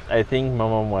so I think my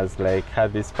mom was like,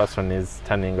 this person is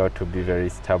turning out to be very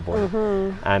stubborn.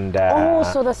 Mm-hmm. And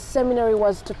so the seminary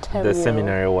was to tempt you. The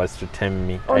seminary was to tempt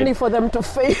me. Only for them to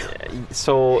fail.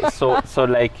 So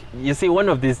like, you see, one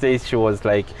of these days she was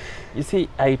like, you see,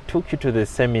 I took you to the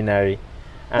seminary,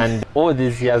 and all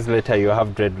these years later you have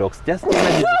dreadlocks. Just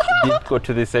imagine if you did go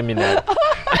to the seminary.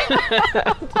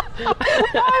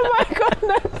 Oh my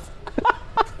goodness.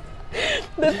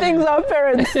 The things our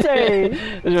parents say.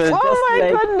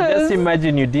 Just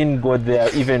imagine you didn't go there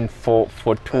even for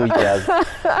 2 years.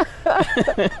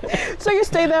 So you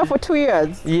stayed there for 2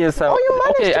 years? Yes. You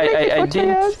managed to make it for 2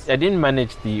 years? I didn't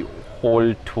manage the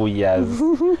whole 2 years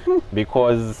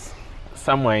because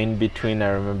somewhere in between I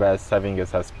remember serving a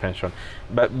suspension.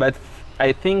 But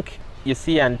I think, you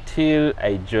see, until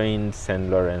I joined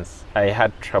St. Lawrence, I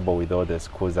had trouble with all the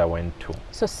schools I went to.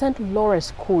 So St.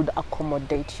 Lawrence could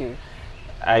accommodate you?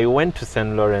 I went to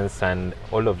St. Lawrence, and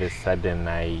all of a sudden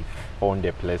I found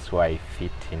a place where I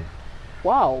fit in.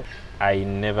 Wow. I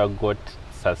never got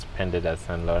suspended at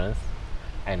St. Lawrence.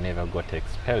 I never got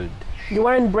expelled. You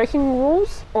weren't breaking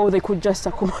rules, or they could just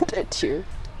accommodate you?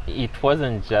 It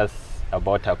wasn't just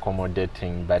about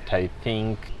accommodating, but I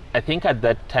think at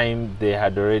that time they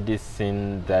had already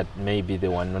seen that maybe they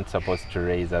were not supposed to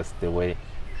raise us the way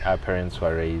our parents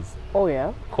were raised. Oh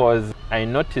yeah? Because I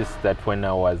noticed that when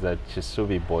I was at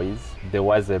Chisubi Boys, there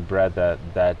was a brother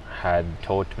that had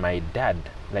taught my dad,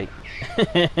 like...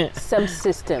 Same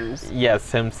systems. Yeah,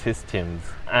 same systems.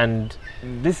 And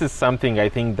this is something I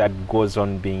think that goes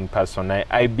on being passed on.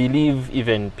 I believe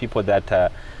even people that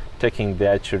are taking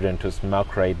their children to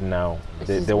SMAC right now,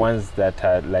 the ones that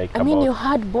are like... I mean, you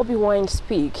had Bobby Wine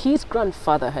speak. His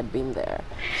grandfather had been there.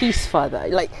 His father,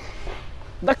 like...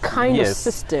 The kind of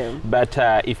system. But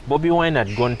if Bobby Wine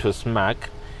had gone to SMAC,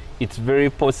 it's very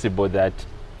possible that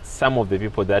some of the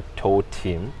people that taught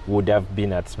him would have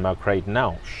been at SMAC right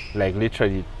now. Like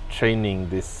literally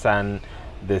training the son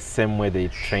the same way they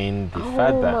trained the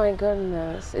father. Oh my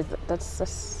goodness.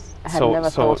 I had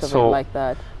never thought of it like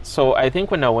that. So I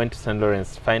think when I went to St.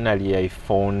 Lawrence, finally I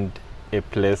found a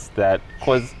place that...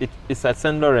 Because it's at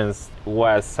St. Lawrence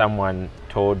where someone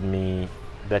told me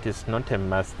that it's not a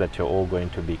must that you're all going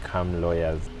to become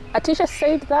lawyers. A teacher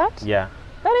said that? Yeah.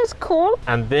 That is cool.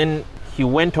 And then he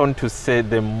went on to say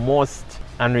the most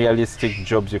unrealistic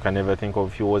jobs you can ever think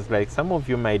of. He was like, some of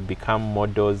you might become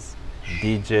models,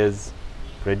 DJs,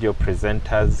 radio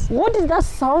presenters. What did that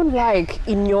sound like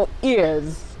in your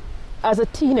ears as a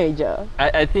teenager?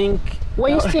 I think... Were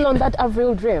you still on that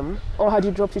Avril dream, or had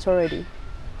you dropped it already?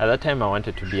 At that time I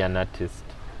wanted to be an artist.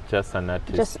 Just an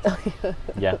artist.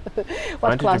 Yeah. I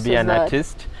wanted to be an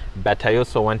artist, but I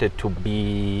also wanted to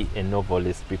be a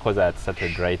novelist because I had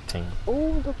started writing.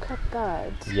 Oh, look at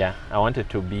that. Yeah, I wanted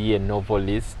to be a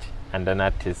novelist and an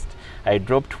artist. I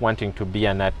dropped wanting to be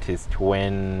an artist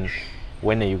when a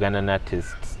Ugandan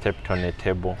artist stepped on a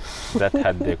table that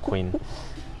had the Queen.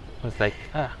 I was like,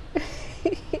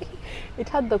 It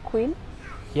had the Queen?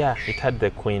 Yeah, it had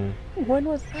the Queen. When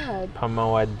was that? Palm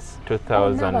Awards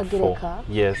 2004.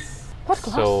 Yes. What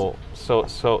class?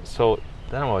 So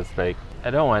then I was like, I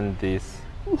don't want this.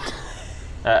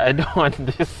 I don't want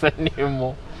this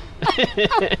anymore.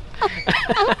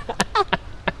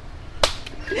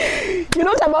 You're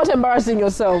not about embarrassing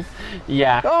yourself.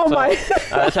 Yeah. Oh so my. At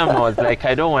that time I was like,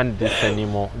 I don't want this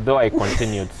anymore. Though I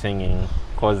continued singing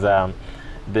because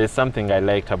there's something I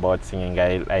liked about singing.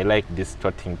 I like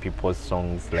distorting people's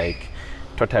songs, like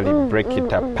totally break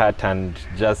it apart and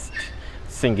just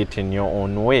sing it in your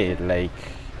own way. Like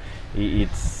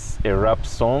it's a rap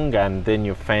song, and then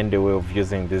you find a way of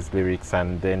using these lyrics,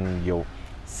 and then you're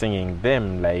singing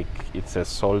them like it's a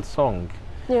soul song.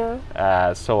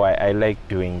 Yeah. So I like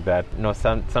doing that. No,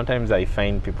 sometimes I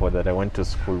find people that I went to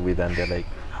school with, and they're like,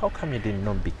 how come you did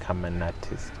not become an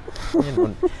artist?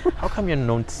 How come you're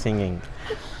not singing?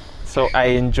 So I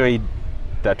enjoyed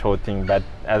that whole thing, but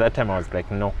at that time I was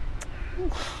like, no,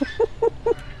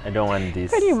 I don't want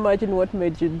this. Can you imagine what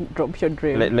made you drop your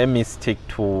dream? Let me stick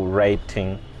to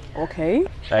writing. Okay.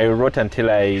 I wrote until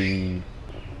I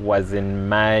was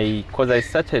because I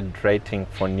started writing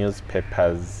for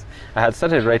newspapers. I had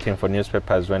started writing for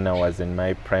newspapers when I was in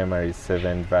my primary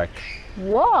 7 back.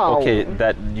 Wow. Okay,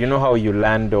 that you know how you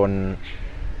land on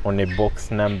a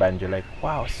box number and you're like,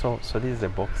 wow, so this is a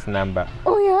box number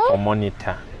for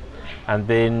monitor. And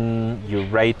then you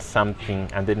write something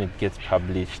and then it gets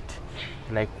published.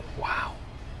 Like, wow.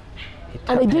 It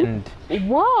happened.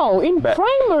 Wow, in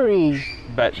primary.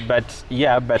 But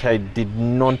I did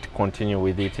not continue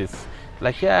with it. It's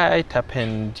like, yeah, it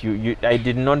happened. I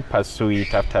did not pursue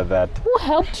it after that. Who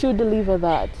helped you deliver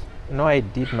that? No, I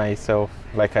did myself.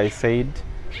 Like I said,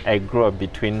 I grew up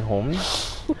between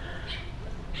homes.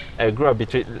 By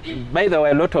the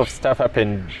way, a lot of stuff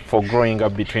happened for growing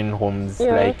up between homes.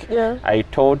 I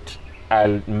taught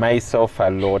myself a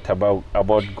lot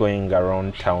about going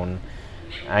around town.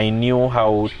 I knew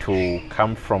how to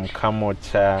come from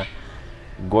Kamocha,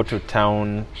 go to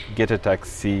town, get a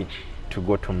taxi to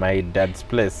go to my dad's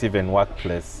place, even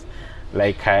workplace.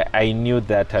 Like I knew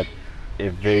that at a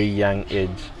very young age.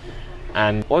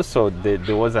 And also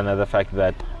there was another fact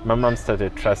that my mom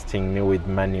started trusting me with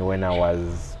money when I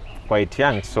was quite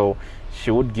young. So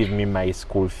she would give me my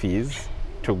school fees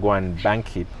to go and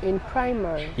bank it. In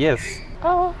primary? Yes.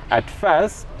 Oh. At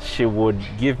first, she would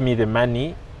give me the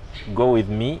money, go with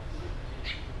me,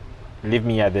 leave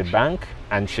me at the bank,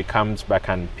 and she comes back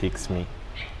and picks me.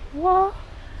 What?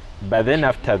 But then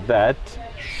after that,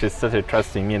 she started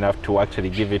trusting me enough to actually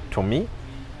give it to me,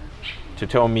 to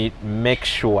tell me, make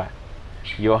sure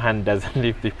your hand doesn't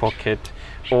leave the pocket,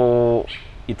 or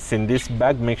it's in this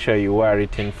bag, make sure you wear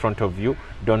it in front of you,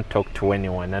 don't talk to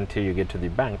anyone until you get to the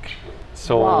bank.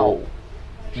 So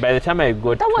by the time I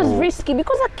got that was risky,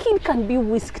 because a kid can be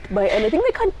whisked by anything.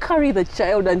 They can't carry the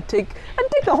child and take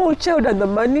the whole child and the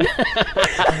money. They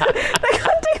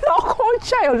can't take the whole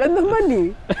child and the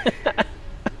money.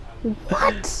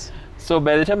 What? So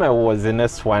by the time I was in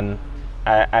S1,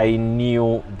 I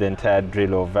knew the entire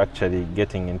drill of actually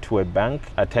getting into a bank,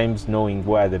 at times knowing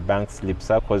where the bank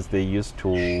slips are, because they used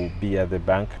to be at the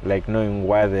bank, like knowing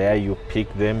where they are, you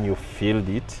pick them, you field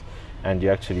it, and you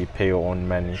actually pay your own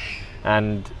money.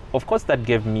 And of course that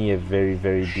gave me a very,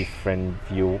 very different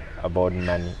view about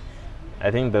money. I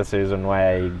think that's the reason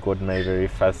why I got my very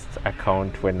first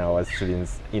account when I was still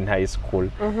in high school.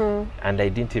 Mm-hmm. And I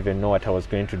didn't even know what I was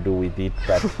going to do with it,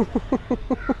 but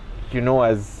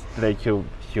as like you're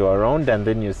around and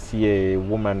then you see a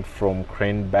woman from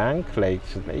Crane Bank, like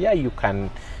she's like, yeah, you can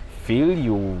feel,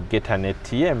 you get an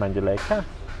ATM, and you're like, I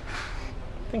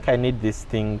think I need this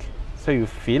thing. So you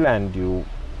feel and you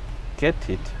get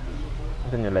it.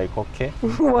 And then you're like, okay.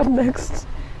 What next?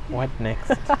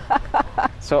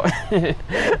 So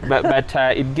but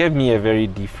it gave me a very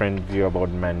different view about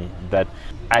money, that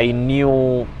I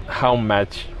knew how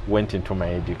much went into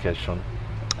my education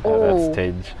at that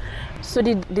stage. So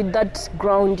did that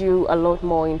ground you a lot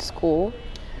more in school?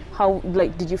 How,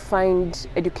 did you find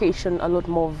education a lot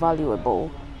more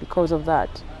valuable because of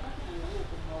that?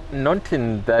 Not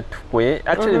in that way.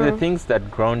 Actually, the things that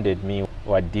grounded me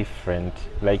were different.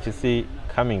 Like, you see,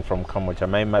 coming from Kamocha,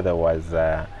 my mother was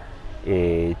a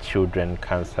children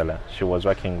counselor. She was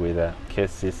working with a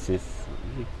KCCC,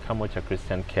 Kamocha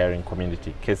Christian Caring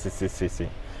Community, KCCC.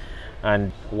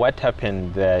 And what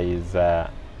happened there is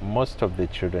most of the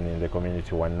children in the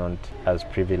community were not as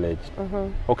privileged.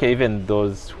 Okay, even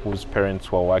those whose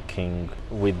parents were working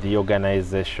with the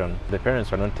organization, the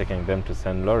parents were not taking them to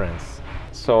St. Lawrence.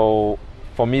 So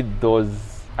for me,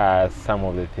 those are some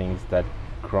of the things that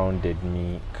grounded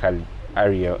me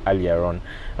earlier on.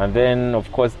 And then,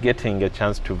 of course, getting a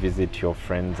chance to visit your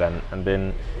friends, and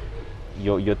then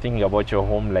you're thinking about your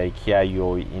home, like here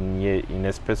you're in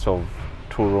a space of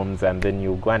 2 rooms, and then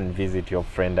you go and visit your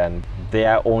friend, and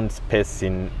their own space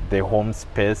in the home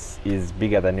space is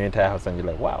bigger than your entire house, and you're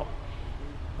like, wow,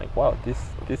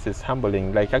 this is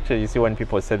humbling. Like, actually, you see, when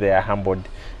people say they are humbled,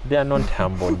 they are not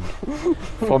humbled.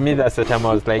 For me, that's the time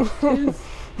I was like,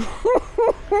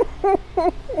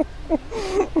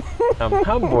 I'm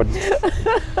humbled.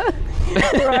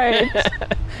 Right.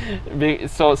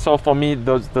 So for me,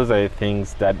 those are the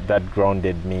things that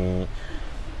grounded me.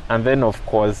 And then, of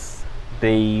course,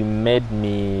 they made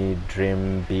me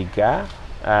dream bigger.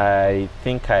 I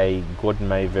think I got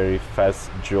my very first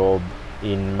job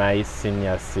in my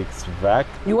senior 6 VAC.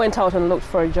 You went out and looked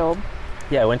for a job?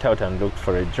 Yeah, I went out and looked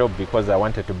for a job because I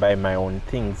wanted to buy my own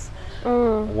things.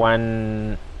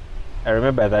 I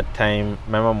remember at that time,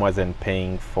 my mom wasn't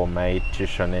paying for my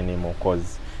tuition anymore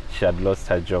because she had lost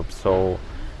her job. So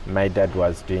my dad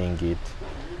was doing it.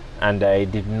 And I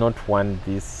did not want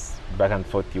this back and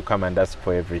forth, you come and ask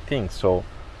for everything. So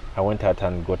I went out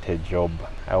and got a job.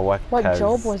 I worked What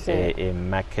job was it? a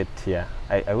marketeer.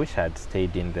 I wish I had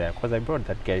stayed in there because I brought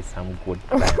that guy some good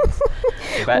clients.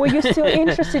 But Were you still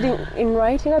interested in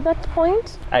writing at that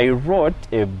point? I wrote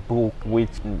a book which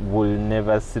will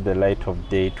never see the light of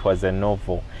day. It was a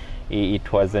novel.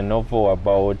 It was a novel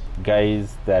about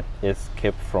guys that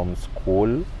escaped from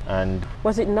school, and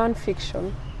Was it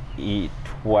non-fiction? it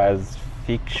was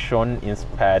fiction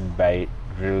inspired by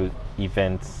real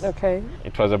events. Okay.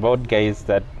 It was about guys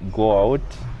that go out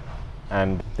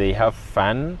and they have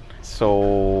fun.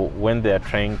 So when they are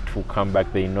trying to come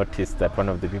back, they notice that one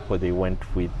of the people they went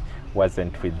with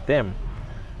wasn't with them.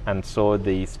 And so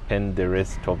they spend the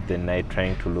rest of the night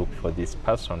trying to look for this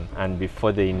person. And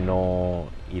before they know,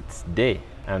 it's day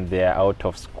and they are out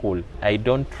of school. I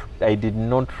did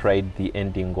not write the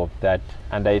ending of that.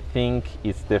 And I think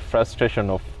it's the frustration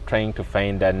of trying to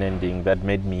find an ending that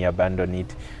made me abandon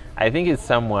it. I think it's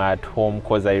somewhere at home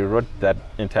because I wrote that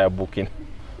entire book in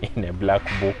a black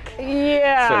book.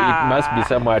 Yeah. So it must be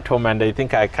somewhere at home, and I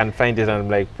think I can find it, and I'm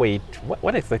like, wait,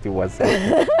 what exactly was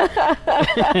that?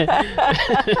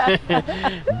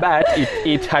 But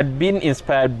it had been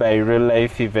inspired by real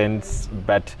life events,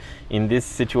 but in this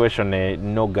situation,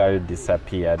 no girl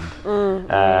disappeared.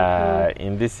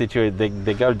 In this situation,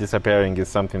 the girl disappearing is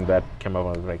something that came up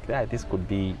and I was like, this could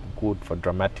be good for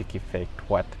dramatic effect.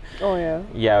 What? Oh, yeah.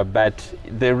 Yeah, but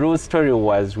the real story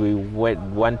was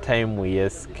one time we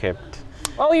escaped.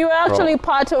 Oh, you were actually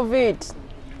part of it.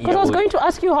 Because Yeah, I was going to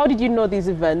ask you, how did you know these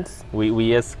events?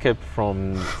 We escaped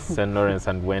from St. Lawrence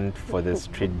and went for the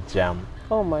street jam.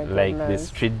 Oh my goodness. Like the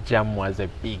street jam was a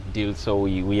big deal, so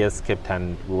we escaped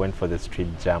and we went for the street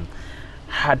jam.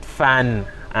 Had fun,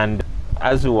 and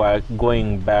as we were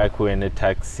going back, we were in a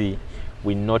taxi.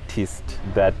 We noticed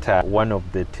that one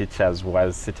of the teachers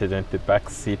was seated in the back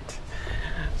seat.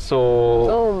 So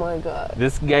Oh my God.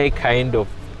 this guy kind of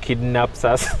kidnaps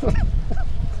us,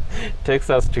 takes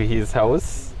us to his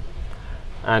house,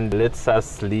 and lets us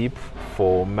sleep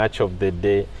for much of the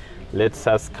day. Lets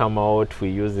us come out, we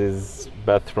use his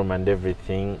bathroom and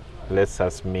everything, lets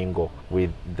us mingle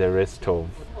with the rest of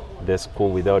the school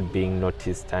without being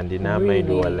noticed. And in our mind,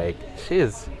 we were Really? like,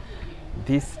 jeez,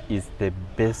 this is the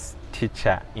best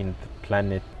teacher in the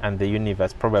planet and the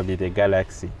universe, probably the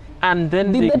galaxy. And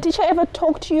then Did the teacher ever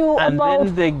talk to you and about...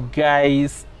 then the guy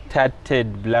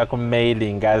started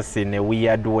blackmailing us in a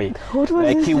weird way. What was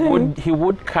Like he saying? he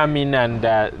would come in and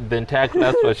the entire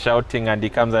class was shouting, and he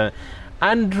comes and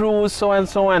Andrew so and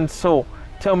so and so,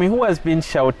 tell me who has been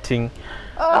shouting.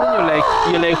 And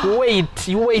then you're like wait,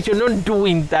 you're not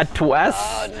doing that to us.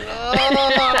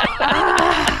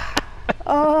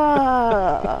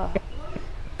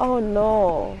 Oh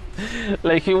no.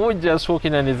 Like he would just walk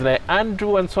in and he's like,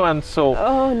 Andrew and so and so.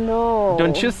 Oh no.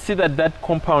 Don't you see that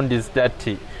compound is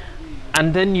dirty?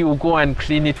 And then you go and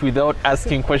clean it without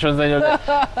asking questions, and, you're like,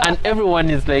 and everyone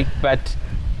is like, but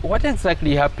what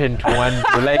exactly happened to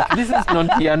Andrew? Like, this is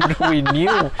not the Andrew we knew.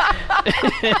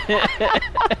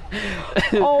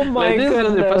 Oh my Like, this is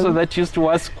not the person goodness. that used to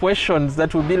ask questions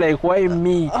that would be like, why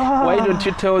me? Why don't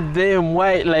you tell them?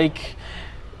 Why, like,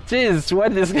 jeez,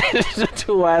 what is going to do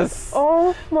to us?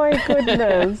 Oh my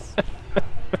goodness.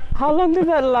 How long did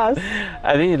that last?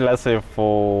 I think it lasted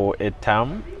for a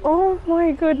term. Oh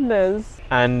my goodness.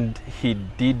 And he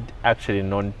did actually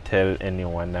not tell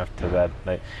anyone after that.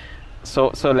 Like,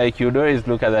 so like you'd always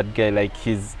look at that guy like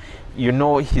he's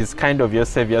kind of your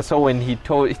savior. So when he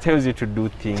tells you to do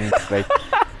things like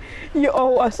You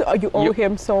owe us. You owe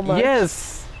him so much.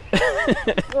 yes.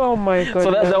 Oh my goodness.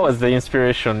 So that was the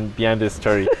inspiration behind the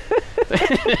story.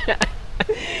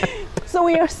 So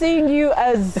we are seeing you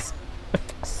as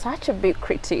such a big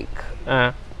critic,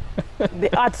 the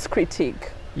arts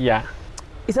critic. Yeah.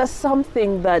 Is that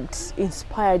something that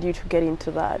inspired you to get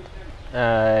into that?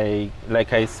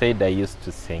 Like I said, I used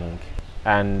to sing,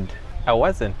 and I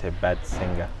wasn't a bad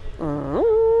singer,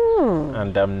 Mm.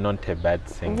 and I'm not a bad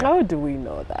singer. How do we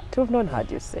know that? We've not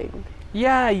heard you sing.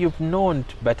 Yeah, you've known,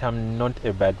 but I'm not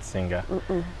a bad singer.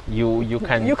 You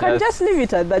can You can just leave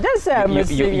it at that. Just say I'm a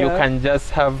singer. you can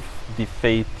just have the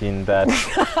faith in that.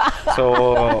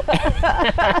 So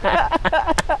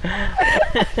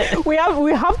we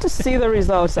have to see the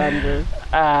results, Andrew.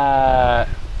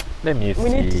 let me see.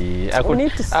 We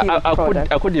need to see the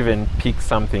product. I could even pick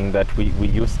something that we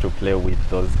used to play with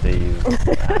those days.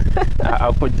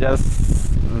 I could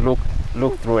just look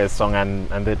through a song and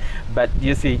then, but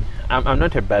you see, I'm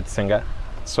not a bad singer,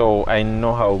 so I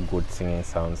know how good singing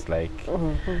sounds like.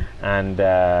 And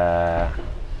I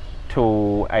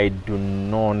do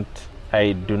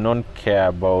not care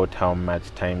about how much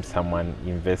time someone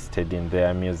invested in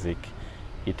their music.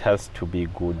 It has to be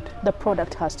good. The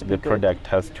product has to be good. The product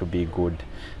has to be good.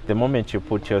 The moment you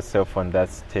put yourself on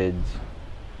that stage,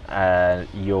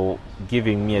 you're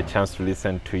giving me a chance to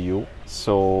listen to you,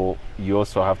 so you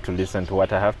also have to listen to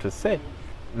what I have to say.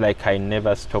 Like, I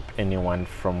never stop anyone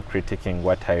from critiquing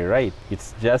what I write.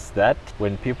 It's just that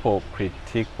when people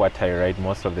critique what I write,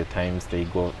 most of the times they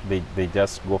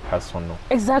just go personal.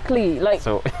 Exactly. Like,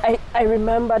 so I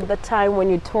remember the time when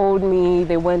you told me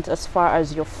they went as far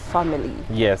as your family.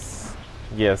 Yes.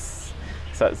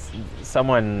 So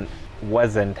someone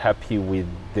wasn't happy with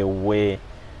the way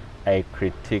I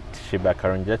critiqued Sheebah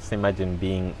Karungi. Just imagine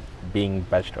being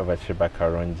bashed over Sheebah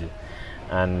Karungi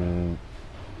and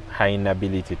her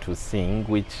inability to sing,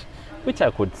 which I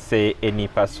could say any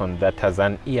person that has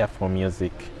an ear for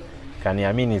music can.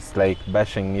 I mean, it's like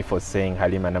bashing me for saying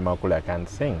Halima Namakula can't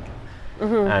sing.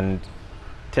 And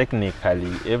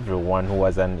technically, everyone who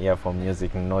has an ear for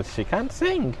music knows she can't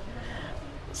sing.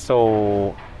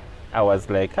 So I was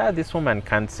like, this woman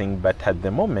can't sing, but at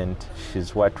the moment,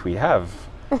 she's what we have.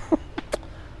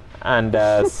 And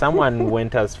someone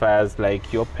went as far as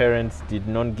like, your parents did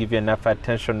not give you enough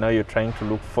attention, now you're trying to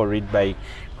look for it by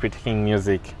critiquing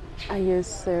music. Are you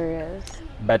serious?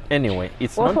 But anyway,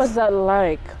 what was that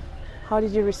like? How did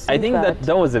you receive that? I think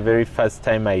that was the very first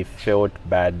time I felt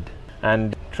bad.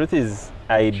 And truth is,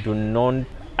 I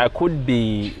could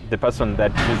be the person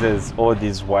that uses all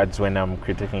these words when I'm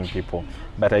critiquing people,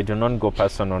 but I do not go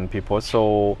person on people.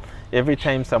 So every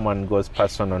time someone goes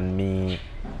person on me,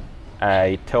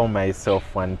 I tell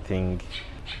myself one thing: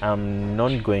 I'm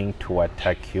not going to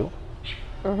attack you,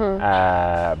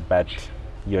 but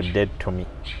you're dead to me.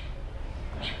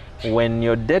 When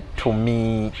you're dead to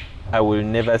me, I will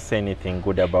never say anything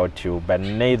good about you, but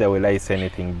neither will I say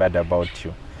anything bad about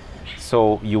you.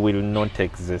 So you will not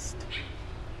exist.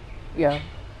 Yeah.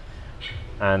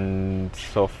 And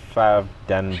so far I've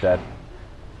done that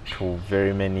to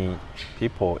very many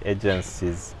people,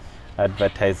 agencies,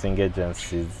 advertising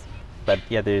agencies. But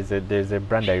yeah, there's a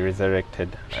brand I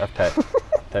resurrected after it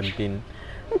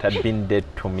had been dead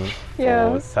to me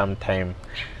for some time.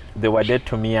 They were dead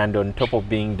to me, and on top of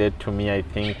being dead to me, I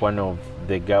think one of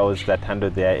the girls that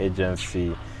handled their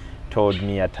agency told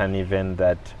me at an event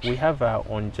that we have our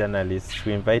own journalists.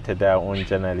 We invited our own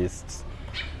journalists,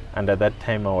 and at that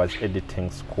time I was editing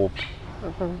Scoop.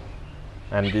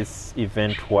 And this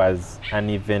event was an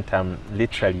event I'm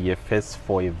literally a face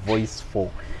for, a voice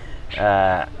for.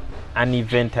 An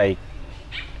event I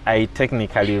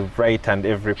technically write and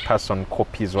every person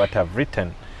copies what I've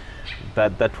written.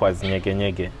 That was Nyege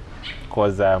Nyege.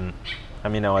 Because, I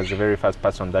was the very first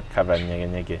person that covered Nyege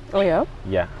Nyege. Oh, yeah?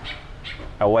 Yeah.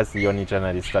 I was the only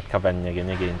journalist that covered Nyege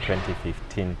Nyege in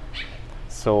 2015.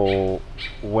 So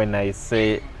when I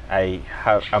say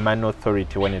I'm an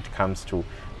authority when it comes to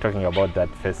talking about that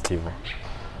festival,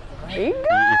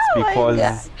 it's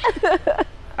because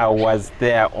I was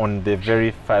there on the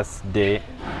very first day.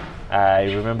 I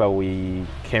remember I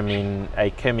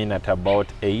came in at about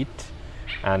 8,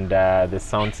 and the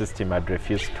sound system had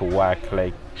refused to work.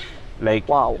 Like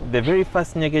wow. The very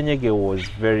first Nyege Nyege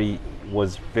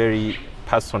was very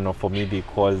personal for me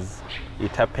because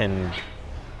it happened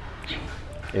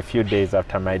a few days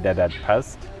after my dad had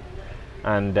passed.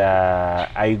 And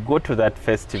I go to that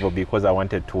festival because I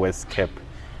wanted to escape.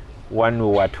 When we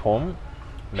were at home,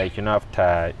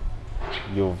 after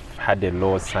you've had a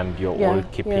loss and you're all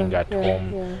keeping at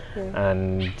home,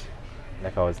 and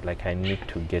I was like, I need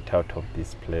to get out of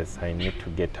this place.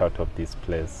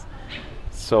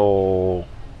 So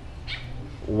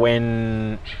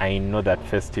when I know that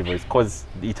festival is, because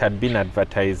it had been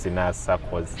advertised in our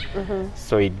circles,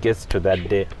 so it gets to that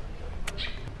day,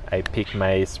 I pick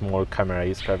my small camera. I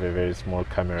used to have a very small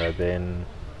camera. Then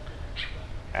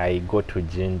I go to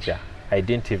Jinja. I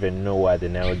didn't even know where the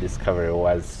Nile Discovery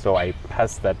was, so I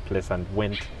passed that place and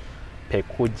went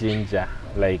Peku Jinja,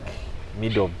 like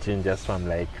middle of Jinja. So I'm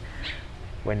like,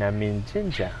 when I'm in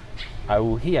Jinja, I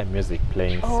will hear music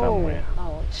playing somewhere.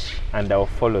 Ouch. and I'll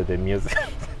follow the music.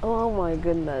 Oh my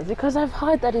goodness. Because I've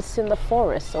heard that it's in the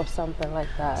forest or something like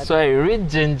that. So I read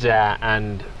Jinja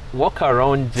and walk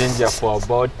around Jinja for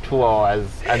about 2 hours,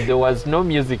 and there was no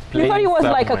music playing. You thought it was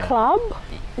somewhere. like a club?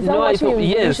 Is that No, what you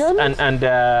yes, envisioned? and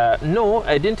no,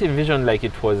 I didn't envision like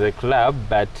it was a club,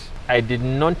 but I did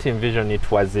not envision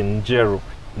it was in Njeru,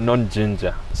 not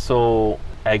Jinja. So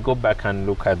I go back and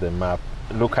look at the map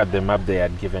they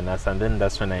had given us, and then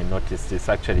that's when I noticed it's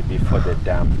actually before the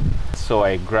dam. So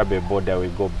I grab a border, we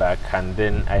go back, and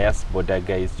then I asked border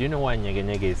guys, do you know why Nyege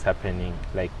Nyege is happening?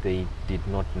 Like they did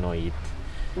not know it.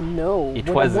 No. It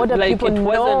was what do like people it know?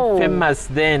 wasn't famous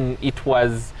then. It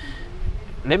was,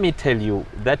 let me tell you,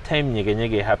 that time Nyege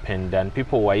Nyege happened and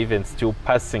people were even still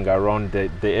passing around the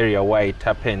area where it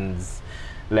happens,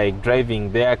 like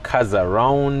driving their cars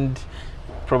around,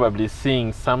 probably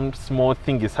seeing some small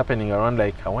thing is happening around,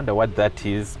 like I wonder what that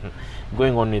is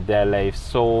going on with their life.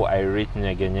 So I reached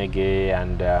Nyege Nyege,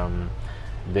 and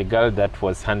the girl that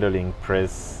was handling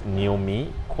press knew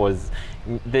me, because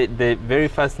the very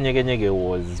first Nyege Nyege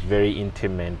was very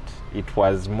intimate. It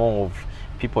was more of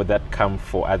people that come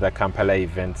for other Kampala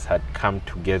events had come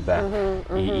together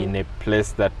in a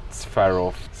place that's far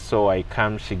off. So I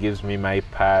come, she gives me my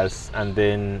pass, and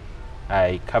then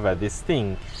I cover this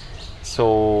thing.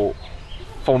 So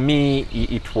for me,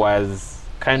 it was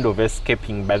kind of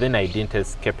escaping, but then I didn't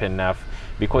escape enough,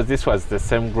 because this was the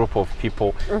same group of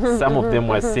people. Some of them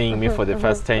were seeing me for the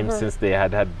first time since they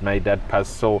had my dad pass.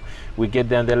 So we get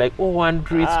there and they're like, oh,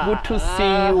 Andrew, it's good to see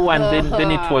you. And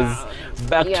then it was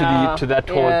back to that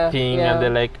whole thing. And they're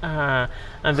like,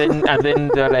 and then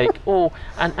they're like, oh,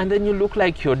 and then you look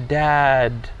like your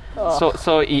dad.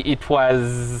 So it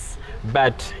was,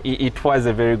 but it was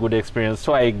a very good experience.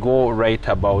 So I go write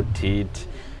about it.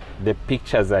 The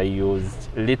pictures I used,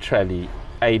 literally,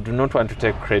 I do not want to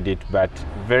take credit, but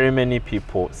very many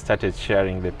people started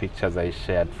sharing the pictures I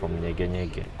shared from Nyege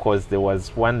Nyege, because there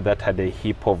was one that had a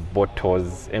heap of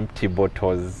bottles, empty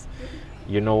bottles.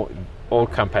 You know, all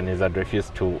companies had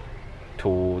refused to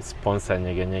sponsor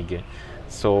Nyege Nyege.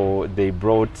 So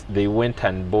they went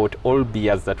and bought all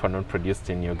beers that were not produced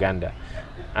in Uganda.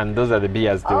 And those are the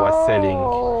beers they were selling.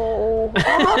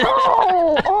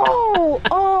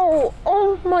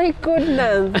 Oh my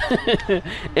goodness.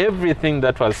 Everything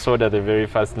that was sold at the very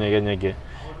first Nyege Nyege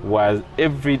was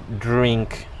every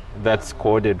drink that's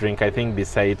called a drink, I think,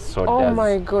 besides sodas. Oh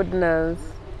my goodness.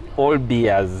 All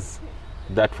beers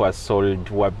that were sold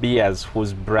were beers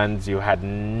whose brands you had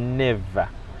never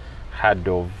heard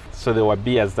of. So there were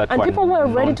beers that and were people were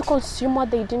ready not, to consume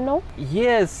what they didn't know?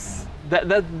 Yes.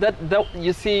 That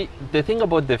you see, the thing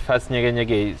about the first Nyege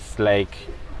Nyege is like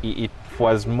it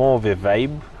was more of a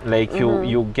vibe. Like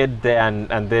you get there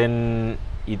and then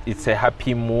it's a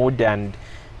happy mood, and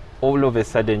all of a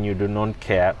sudden you do not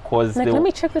care. Cause like, let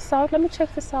me check this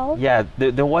out. Yeah,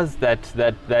 there was that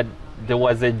there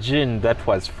was a gin that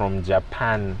was from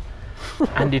Japan.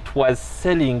 And it was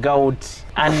selling out,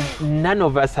 and none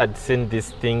of us had seen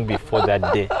this thing before that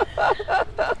day.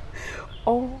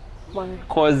 Oh my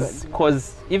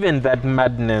Because even that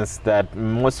madness that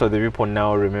most of the people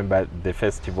now remember the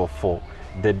festival for,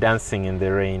 the dancing in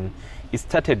the rain, it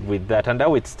started with that. And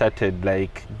how it started,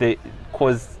 like,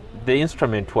 because the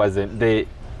instrument wasn't, the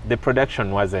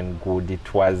production wasn't good.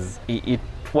 It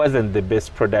wasn't the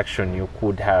best production you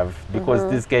could have, because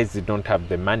these guys did not have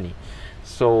the money.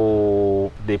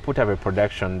 So they put up a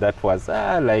production that was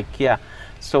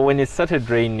So when it started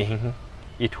raining,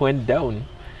 it went down.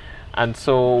 And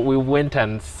so we went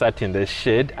and sat in the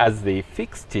shade as they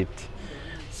fixed it.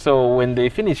 So when they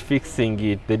finished fixing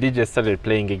it, the DJ started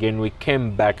playing again. We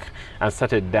came back and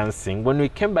started dancing. When we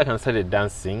came back and started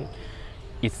dancing,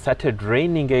 it started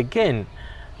raining again.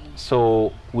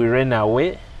 So we ran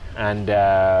away, and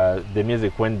the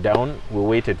music went down. We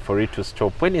waited for it to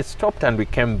stop. When it stopped and we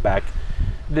came back,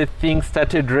 the thing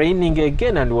started raining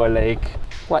again, and we're like,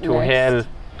 what to next? hell,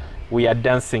 we are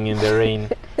dancing in the rain.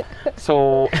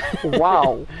 So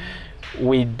wow.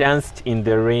 We danced in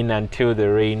the rain until the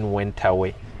rain went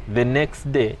away. The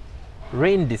next day,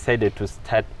 rain decided to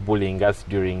start bullying us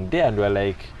during day, and we're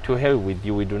like, to hell with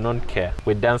you, we do not care.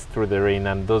 We danced through the rain,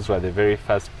 and those were the very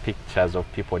first pictures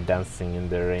of people dancing in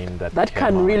the rain that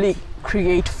can out. Really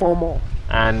create FOMO.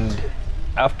 And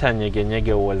after Nyege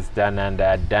Nyege was done, and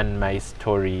I had done my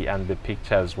story, and the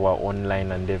pictures were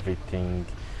online and everything,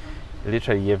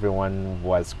 literally everyone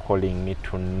was calling me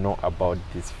to know about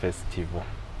this festival.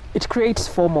 It creates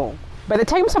FOMO. By the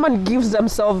time someone gives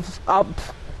themselves up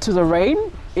to the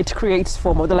rain, it creates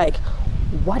FOMO. They're like,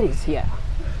 what is here?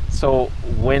 So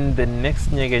when the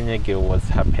next Nyege Nyege was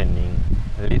happening,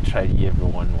 literally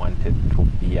everyone wanted to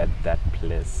be at that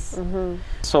place.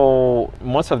 So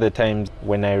most of the times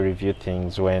when I review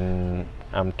things, when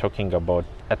I'm talking about,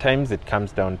 at times it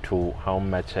comes down to how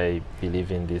much I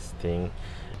believe in this thing.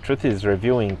 Truth is,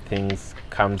 reviewing things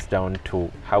comes down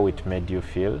to how it made you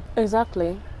feel.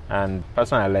 Exactly. And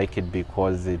personally, I like it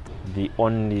because it's the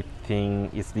only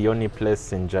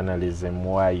place in journalism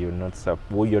where you're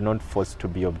not forced to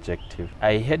be objective.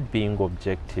 I hate being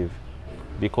objective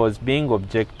because being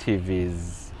objective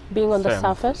is being on the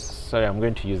surface. Sorry, I'm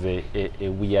going to use a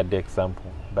weird example,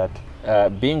 but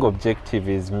being objective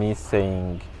is me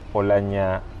saying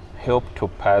Oulanyah helped to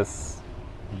pass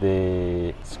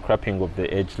the scrapping of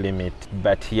the age limit,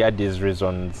 but he had his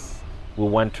reasons. We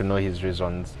want to know his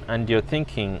reasons. And you're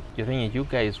thinking you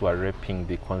guys were raping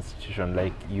the Constitution,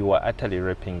 like you were utterly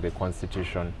raping the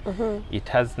Constitution. It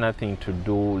has nothing to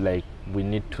do, like, we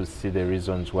need to see the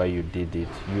reasons why you did it.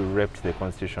 You raped the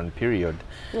Constitution, period.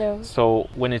 Yeah. So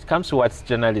when it comes to what's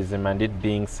journalism and it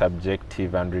being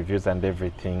subjective and reviews and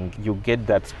everything, you get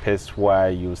that space where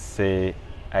you say,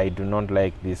 I do not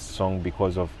like this song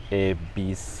because of A,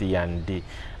 B, C, and D.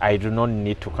 I do not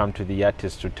need to come to the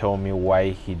artist to tell me why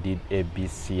he did A, B,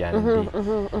 C, and D.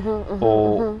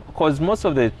 Because most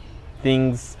of the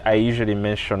things I usually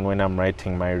mention when I'm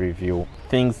writing my review,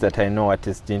 things that I know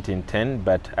artists didn't intend,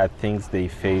 but are things they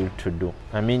failed to do.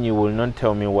 I mean, you will not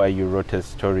tell me why you wrote a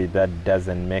story that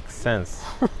doesn't make sense.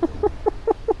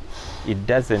 It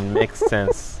doesn't make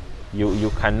sense.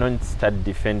 You cannot start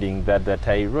defending that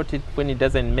I wrote it when it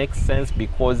doesn't make sense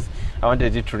because I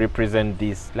wanted it to represent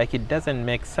this. Like, it doesn't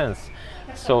make sense.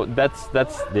 So that's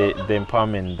the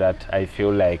empowerment that I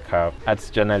feel like arts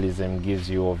journalism gives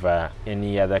you over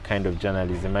any other kind of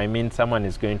journalism. I mean, someone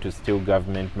is going to steal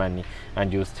government money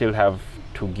and you still have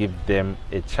to give them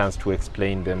a chance to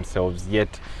explain themselves,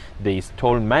 yet they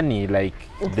stole money. Like,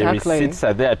 the receipts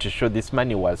are there to show this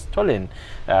money was stolen.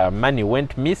 Money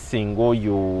went missing, or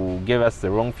you gave us the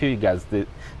wrong figures.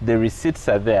 The receipts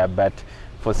are there, but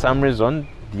for some reason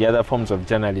the other forms of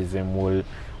journalism will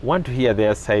want to hear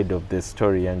their side of the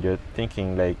story, and you're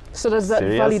thinking, like, so does that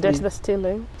seriously? validate the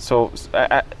stealing? So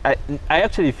I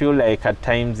actually feel like at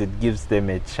times it gives them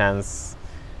a chance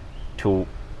to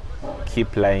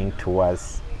keep lying to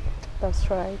us. That's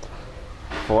right.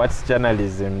 For what's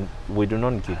journalism, we do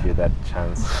not give you that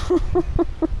chance.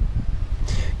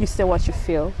 You say what you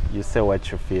feel. You say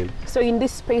what you feel. So in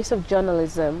this space of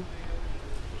journalism,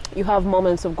 you have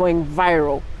moments of going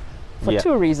viral for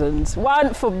two reasons.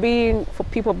 One, for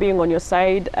people being on your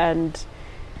side, and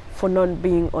for not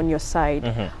being on your side.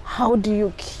 How do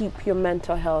you keep your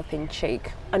mental health in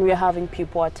check? And we're having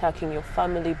people attacking your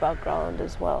family background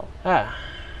as well.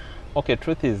 Okay,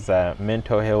 truth is,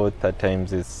 mental health at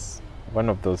times is one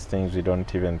of those things we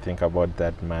don't even think about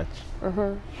that much.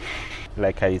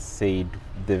 Like I said,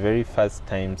 the very first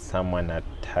time someone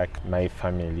attacked my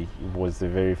family was the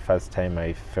very first time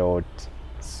I felt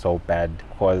so bad,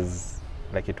 because,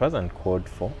 like, it wasn't called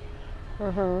for.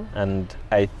 And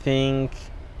I think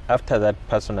after that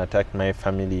person attacked my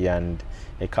family and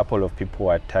a couple of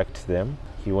people attacked them,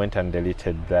 he went and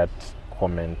deleted that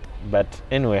comment. But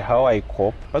anyway, how I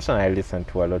cope, personally, I listen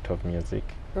to a lot of music.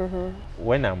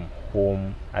 When I'm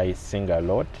home, I sing a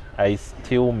lot. I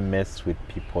still mess with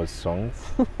people's songs.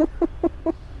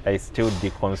 I still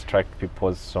deconstruct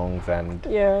people's songs and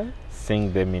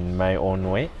sing them in my own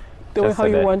way. The way how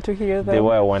you want to hear them. The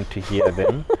way I want to hear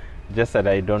them. Just that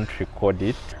I don't record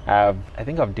it. I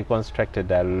think I've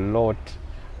deconstructed a lot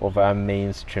of our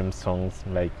mainstream songs.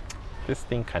 Like, this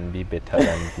thing can be better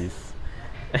than this.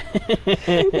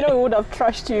 We would have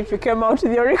trashed you if you came out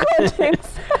with your recordings.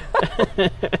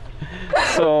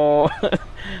 So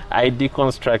I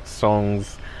deconstruct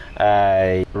songs.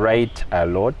 I write a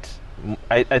lot.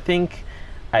 I think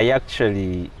there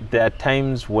are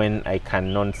times when I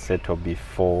cannot settle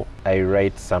before I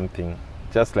write something.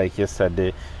 Just like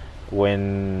yesterday,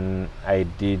 when I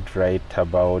did write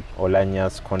about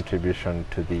Oulanyah's contribution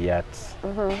to the arts.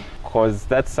 Because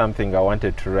that's something I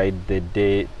wanted to write the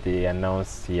day they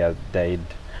announced he had died.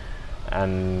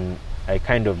 And I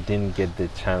kind of didn't get the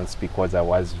chance because I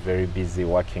was very busy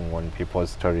working on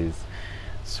people's stories.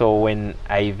 So when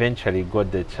I eventually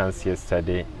got the chance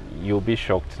yesterday, you'll be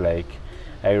shocked. Like,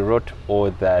 I wrote all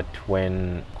that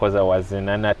because I was in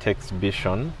an art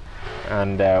exhibition,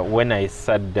 and when I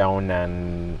sat down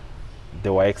and they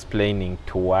were explaining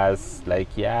to us,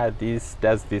 like, this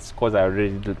does this, because I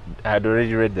had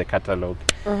already read the catalog.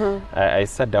 I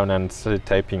sat down and started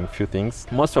typing a few things.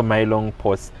 Most of my long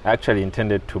posts actually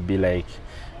intended to be like,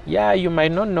 you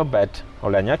might not know, but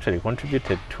Oulanyah actually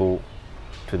contributed to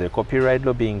to the copyright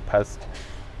law being passed.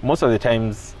 Most of the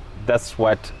times, that's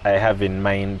what I have in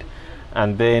mind.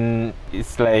 And then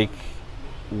it's like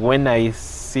when I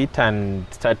sit and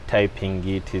start typing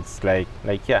it, it's like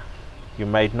yeah, you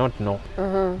might not know.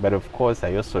 But of course,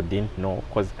 I also didn't know,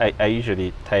 because I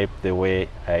usually type the way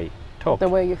I talk. The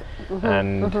way you...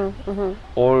 And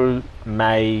all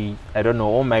my, I don't know,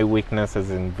 all my weaknesses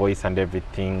in voice and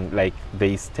everything, like,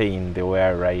 they stay in the way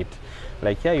I write.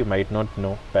 Like, yeah, you might not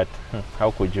know, but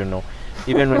how could you know?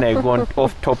 Even when I go on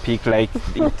off topic, like,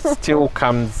 it still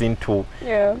comes into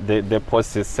the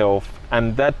post itself.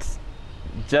 And that,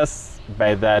 just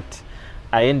by that,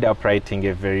 I end up writing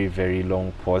a very, very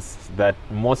long post that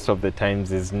most of the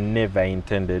times is never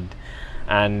intended.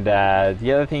 And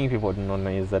the other thing people don't know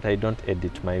is that I don't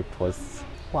edit my posts.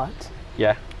 What?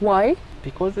 Yeah. Why?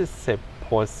 Because it's a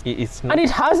post. It's not. And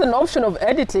it has an option of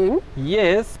editing.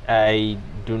 Yes, I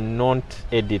do not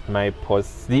edit my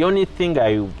posts. The only thing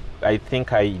I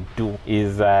think I do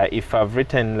is if I've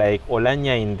written like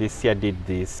Olanya in this year did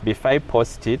this, before I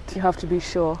post it, You have to be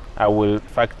sure. I will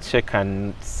fact check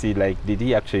and see, like, did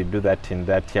he actually do that in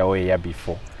that year or year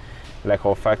before? Like,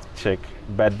 I'll fact check.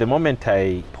 But the moment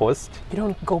I post, You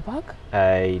don't go back?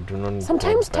 I do not.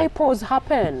 Sometimes go back. typos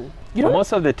happen. You don't...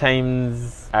 Most of the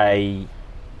times I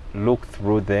look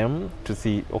through them to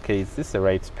see, okay, is this the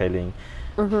right spelling?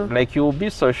 Like, you'll be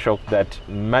so shocked that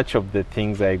much of the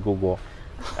things I Google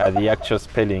are the actual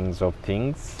spellings of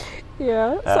things.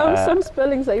 Yeah, some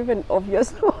spellings are even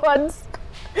obvious ones.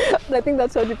 And I think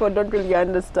that's what people don't really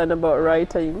understand about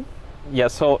writing. Yeah,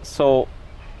 so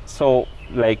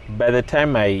like, by the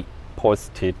time I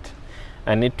post it,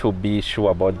 I need to be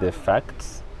sure about the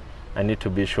facts. I need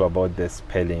to be sure about the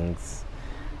spellings.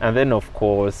 And then, of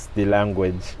course, the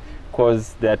language.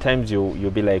 Because there are times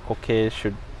you'll be like, okay,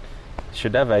 should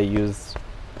have I used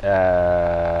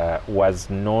was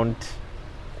not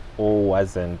or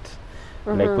wasn't?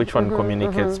 Like, which one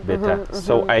communicates better?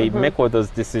 So I make all those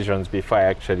decisions before I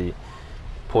actually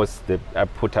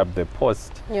put up the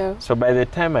post. Yeah. So by the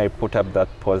time I put up that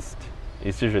post,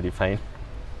 it's usually fine.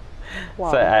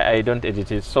 Wow. So I don't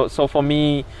edit it. So for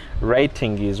me,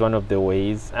 writing is one of the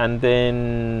ways, and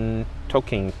then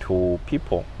talking to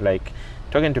people. Like,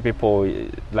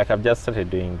 I've just started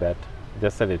doing that.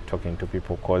 Just started talking to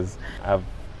people because I've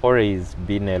always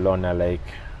been a loner. Like,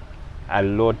 a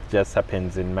lot just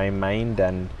happens in my mind,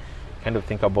 and kind of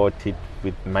think about it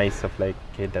with myself. Like,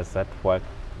 okay, does that work?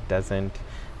 Doesn't?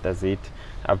 Does it?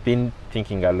 I've been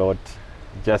thinking a lot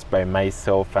just by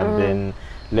myself, and then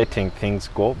letting things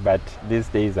go. But these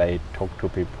days I talk to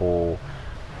people.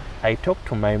 I talk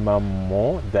to my mom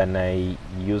more than I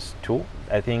used to.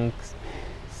 I think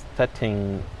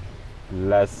starting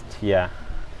last year,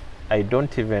 I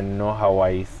don't even know how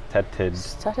I started.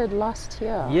 Started last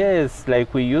year. Yes,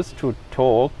 like, we used to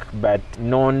talk, but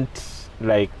not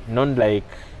like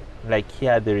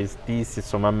here there is this,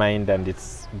 it's on my mind and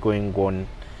it's going on.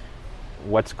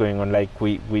 What's going on? Like,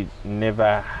 we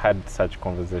never had such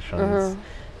conversations.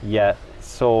 Yeah,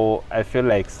 so I feel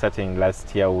like starting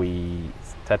last year we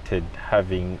started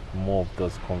having more of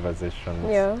those conversations.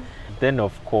 Yeah. Then,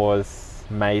 of course,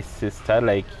 my sister,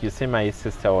 like, you see, my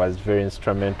sister was very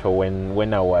instrumental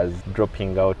when I was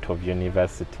dropping out of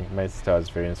university. My sister was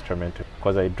very instrumental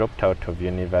because I dropped out of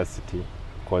university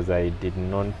because I did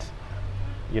not,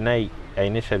 I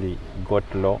initially got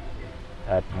law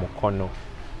at Mukono,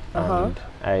 and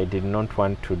I did not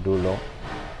want to do law.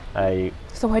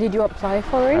 So why did you apply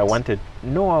for it?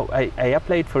 I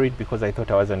applied for it because I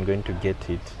thought I wasn't going to get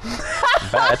it.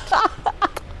 But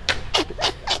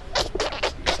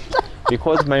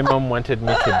because my mom wanted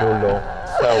me to do law,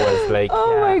 so I was like,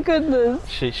 oh my goodness.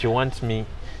 She wants me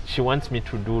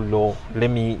to do law. Let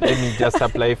me just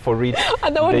apply for it.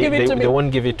 And they won't give it to me. They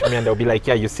won't give it to me, and they'll be like,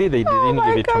 yeah, you see, they didn't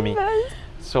give it to me. Goodness.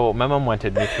 So my mom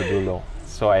wanted me to do law,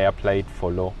 so I applied for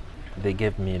law. They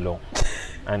gave me law,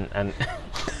 and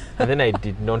and then I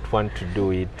did not want to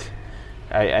do it.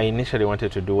 I initially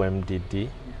wanted to do MDD,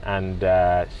 and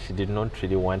she did not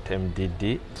really want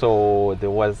MDD. So there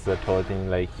was that whole thing,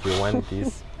 like, you want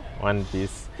this, want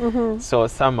this. So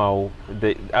somehow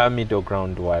our middle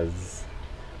ground was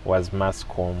mass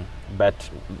comm, but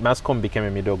mass comm became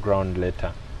a middle ground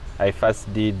later. I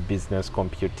first did business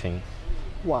computing.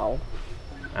 Wow.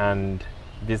 And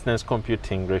business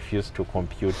computing refused to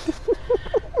compute.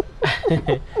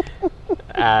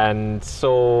 And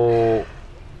so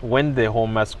when the whole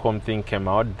mass comm thing came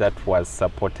out, that was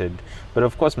supported. But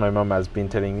of course, my mom has been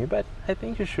telling me, but I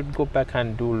think you should go back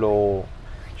and do law.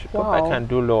 Go back and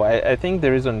do law. I think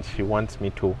the reason she wants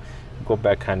me to go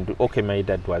back and do, okay, my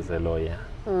dad was a lawyer.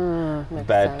 Makes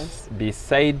But sense.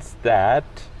 besides that,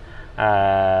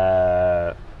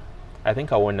 I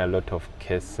think I won a lot of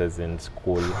cases in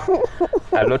school.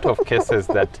 A lot of cases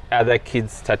that other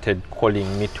kids started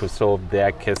calling me to solve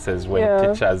their cases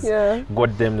when teachers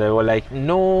got them. They were like,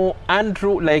 no,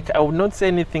 Andrew, like I would not say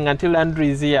anything until Andrew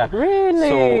is here.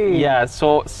 Really?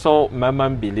 So my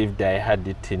mom believed I had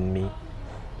it in me,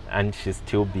 and she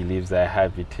still believes I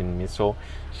have it in me. So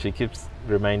she keeps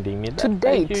reminding me that to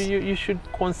date, like, you should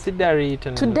consider it.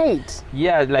 And to date?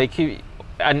 Yeah, like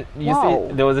and you see,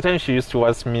 there was a time she used to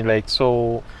ask me like,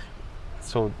 so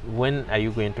when are you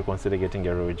going to consider getting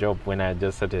a real job? When I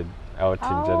just started out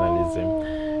in journalism,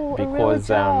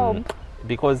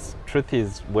 because truth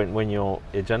is, when you're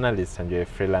a journalist and you're a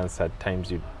freelancer, at times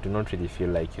you do not really feel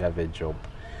like you have a job.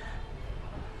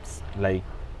 It's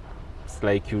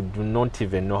like you do not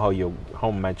even know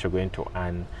how much you're going to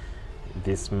earn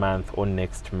this month or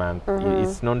next month.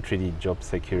 It's not really job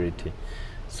security.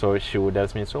 So she would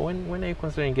ask me, so when are you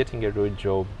considering getting a real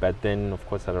job? But then, of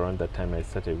course, around that time, I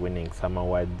started winning some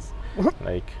awards.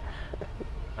 Like,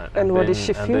 and what does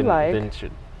she feel like?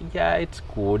 Yeah, it's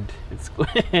good. It's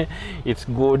good. It's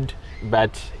good.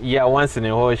 But yeah, once in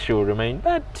a while, she will remind,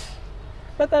 but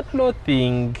that law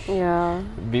thing. Yeah.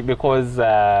 Because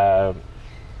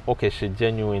okay, she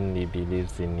genuinely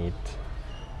believes in it.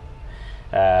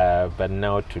 But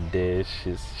now today,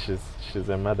 she's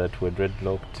a mother to a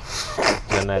dreadlocked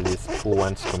journalist who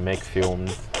wants to make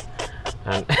films,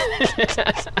 and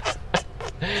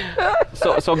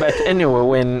so. But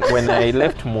anyway, when I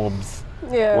left Mobs,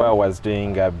 where I was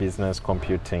doing business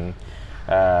computing,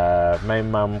 my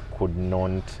mom could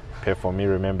not pay for me.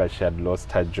 Remember, she had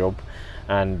lost her job,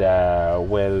 and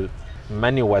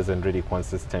money wasn't really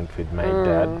consistent with my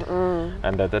dad,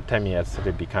 and at that time he had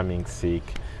started becoming sick.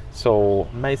 So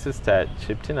my sister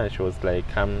chipped in and she was like,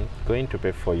 I'm going to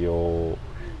pay for your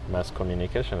mass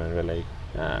communication. And we're like,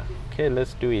 okay,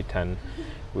 let's do it. And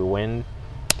we went,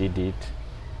 did it,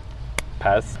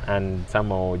 passed, and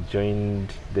somehow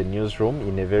joined the newsroom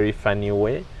in a very funny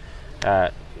way.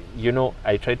 I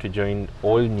tried to join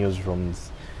all newsrooms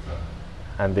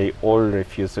and they all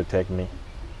refused to take me.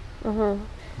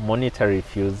 Monitor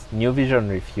refused, New Vision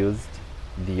refused,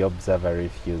 The Observer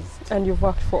refused. And you've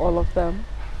worked for all of them?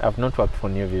 I've not worked for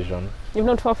New Vision. You've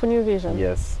not worked for New Vision?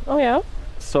 Yes. Oh, yeah?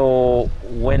 So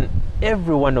when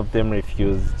every one of them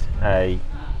refused, I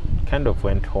kind of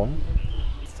went home,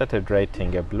 started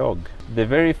writing a blog. The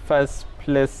very first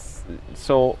place,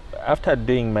 so after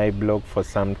doing my blog for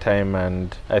some time,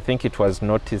 and I think it was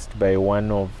noticed by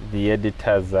one of the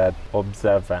editors at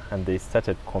Observer, and they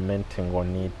started commenting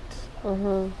on it.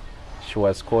 She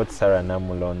was called Sarah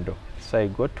Namulondo. So I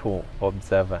go to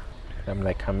Observer. I'm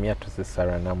like, I'm here to see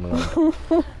Sarah Namulondo.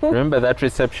 Remember that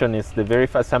receptionist, the very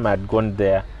first time I'd gone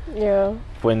there,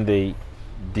 when they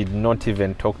did not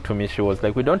even talk to me, she was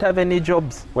like, we don't have any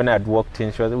jobs. When I'd walked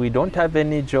in, she was like, we don't have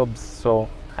any jobs. So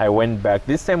I went back.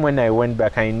 This time when I went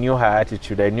back, I knew her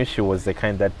attitude. I knew she was the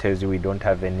kind that tells you we don't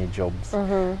have any jobs.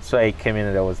 So I came in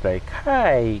and I was like,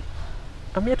 hi,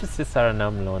 I'm here to see Sarah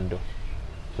Namulondo.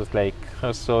 She was like,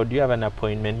 so do you have an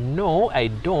appointment? No, I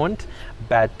don't,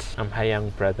 but I'm her young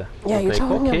brother. Yeah, you like,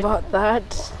 told me about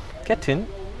that. Get in.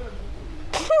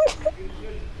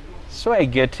 So I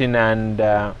get in and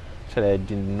actually I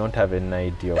did not have an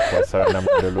idea of what Sarah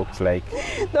Namulondo looks like.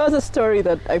 That was a story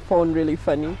that I found really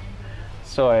funny.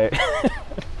 So I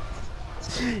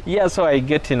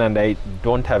get in and I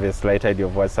don't have a slight idea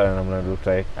of what Sarah Namulondo looks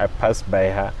like. I pass by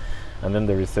her. And then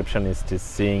the receptionist is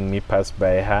seeing me pass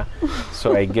by her.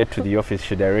 So I get to the office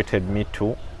she directed me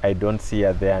to. I don't see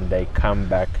her there and I come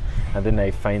back. And then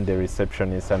I find the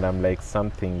receptionist and I'm like,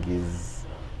 something is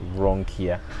wrong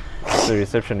here. So the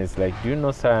receptionist is like, do you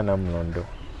know Sarah Namulondo?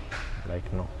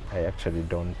 Like, no, I actually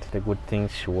don't. The good thing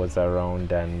she was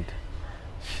around and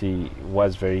she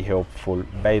was very helpful.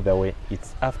 By the way,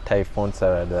 it's after I found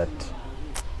Sarah that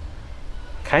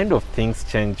kind of things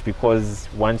changed, because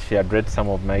once she had read some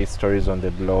of my stories on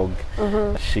the blog,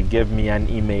 she gave me an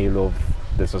email of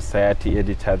the society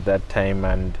editor at that time,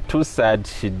 and too sad,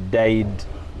 she died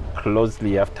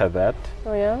closely after that.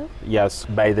 Oh yeah? Yes,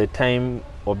 by the time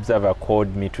Observer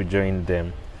called me to join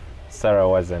them, Sarah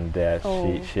wasn't there.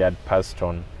 She had passed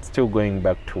on. Still going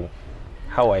back to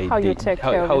how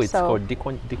it's called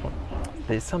Deacon.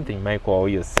 There's something Michael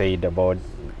always said about,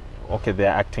 okay,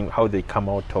 they're acting, how they come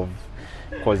out of,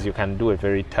 because you can do a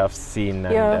very tough scene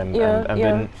and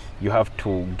then you have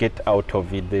to get out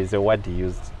of it. There's a word he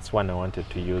used. It's one I wanted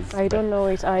to use. I don't know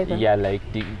it either. Yeah, like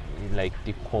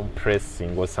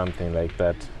decompressing or something like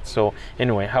that. So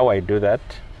anyway, how I do that,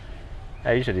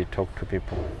 I usually talk to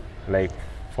people. Like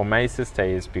for my sister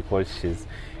is because she's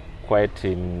quite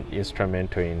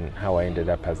instrumental in how I ended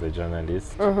up as a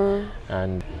journalist.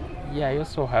 And yeah, I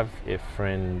also have a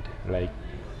friend, like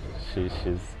she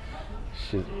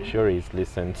always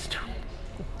listens to.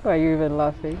 Why are you even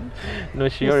laughing? No,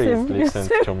 she always listens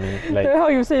to me. Like how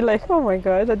you say, like, oh my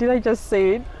God, did I just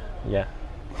say it? Yeah.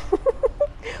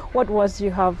 What words do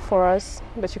you have for us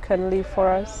that you can leave for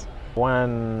us?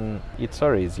 One, it's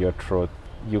always your truth.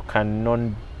 You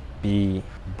cannot be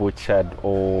butchered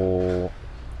or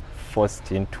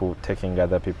forced into taking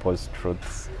other people's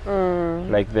truths.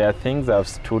 Like there are things I've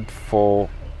stood for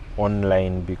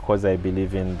online because I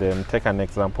believe in them. Take an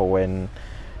example, when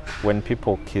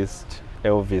people kissed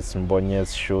Elvis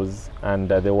Mbonye's shoes, and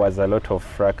there was a lot of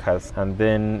fracas, and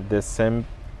then the same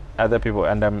other people,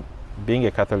 and I'm being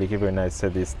a Catholic, even when I say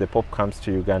this, the Pope comes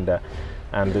to Uganda,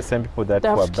 and the same people that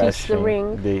were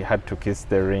bashing, they had to kiss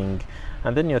the ring.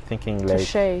 And then you're thinking, like,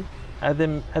 Touché. At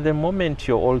the moment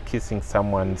you're all kissing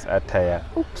someone's attire.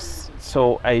 Oops.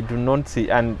 So I do not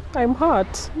see, and I'm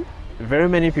hurt. very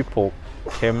many people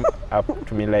came up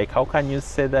to me like, how can you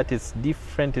say that? It's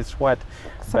different, it's what?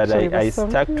 But I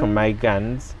stuck to my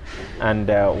guns. And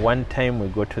one time we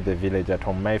go to the village at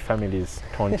home. My family is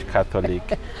staunch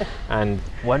Catholic. And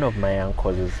one of my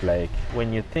uncles is like,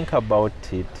 when you think about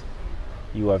it,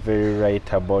 you are very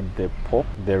right about the Pope,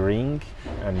 the ring,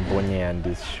 and Mbonye and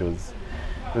his shoes.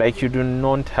 Like, you do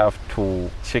not have to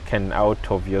chicken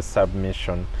out of your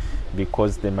submission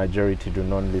because the majority do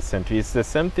not listen to you. It's the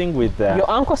same thing with Your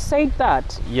uncle said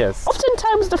that? Yes.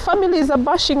 Oftentimes the families are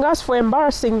bashing us for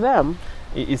embarrassing them.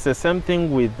 It's the same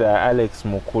thing with Alex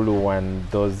Mukulu and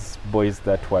those boys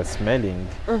that were smelling.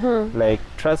 Like,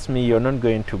 trust me, you're not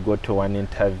going to go to an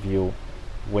interview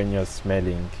when you're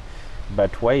smelling.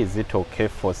 But why is it okay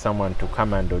for someone to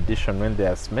come and audition when they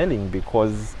are smelling?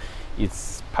 Because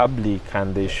it's public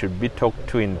and they should be talked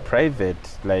to in private.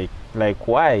 Like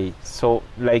why? So,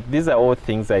 like, these are all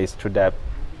things I stood up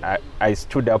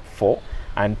for,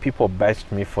 and people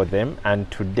bashed me for them. And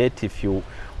to date, if you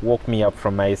woke me up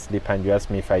from my sleep and you ask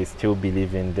me if I still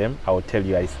believe in them, I'll tell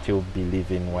you I still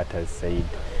believe in what I said.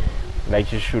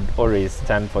 Like, you should always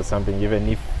stand for something, even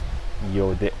if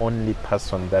you're the only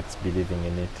person that's believing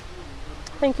in it.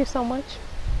 Thank you so much.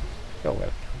 You're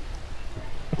welcome.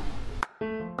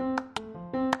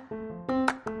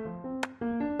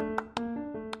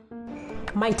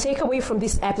 My takeaway from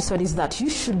this episode is that you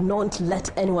should not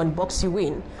let anyone box you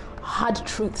in. Hard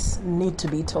truths need to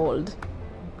be told.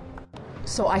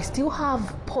 So I still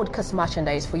have podcast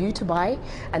merchandise for you to buy,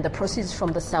 and the proceeds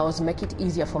from the sales make it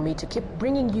easier for me to keep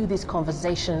bringing you these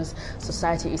conversations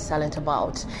society is silent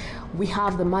about. We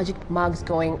have the magic mugs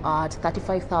going at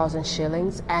 35,000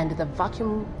 shillings, and the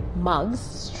vacuum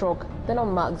mugs, they're not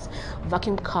mugs,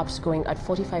 vacuum cups going at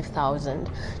 45,000.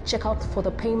 Check out for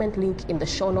the payment link in the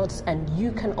show notes, and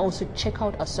you can also check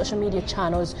out our social media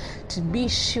channels to be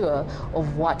sure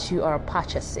of what you are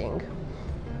purchasing.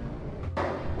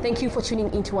 Thank you for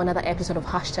tuning into another episode of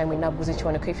Hashtime with Nabguzi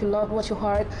Chwanuka. If you loved what you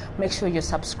heard, make sure you're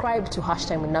subscribed to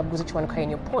Hashtime with Nabguzi Chwanuka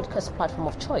in your podcast platform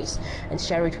of choice and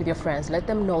share it with your friends. Let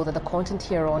them know that the content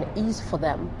here on is for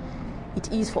them.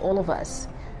 It is for all of us.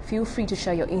 Feel free to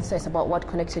share your insights about what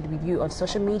connected with you on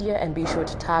social media, and be sure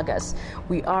to tag us.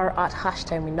 We are at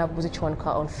Hashtime with Nabguzi Chwanuka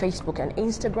on Facebook and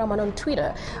Instagram, and on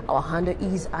Twitter our handle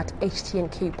is at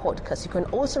HTNK Podcast. You can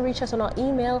also reach us on our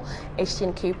email,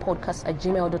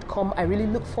 htnkpodcast@gmail.com. I really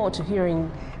look forward to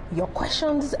hearing your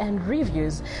questions and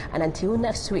reviews, and until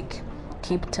next week,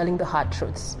 keep telling the hard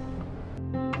truths.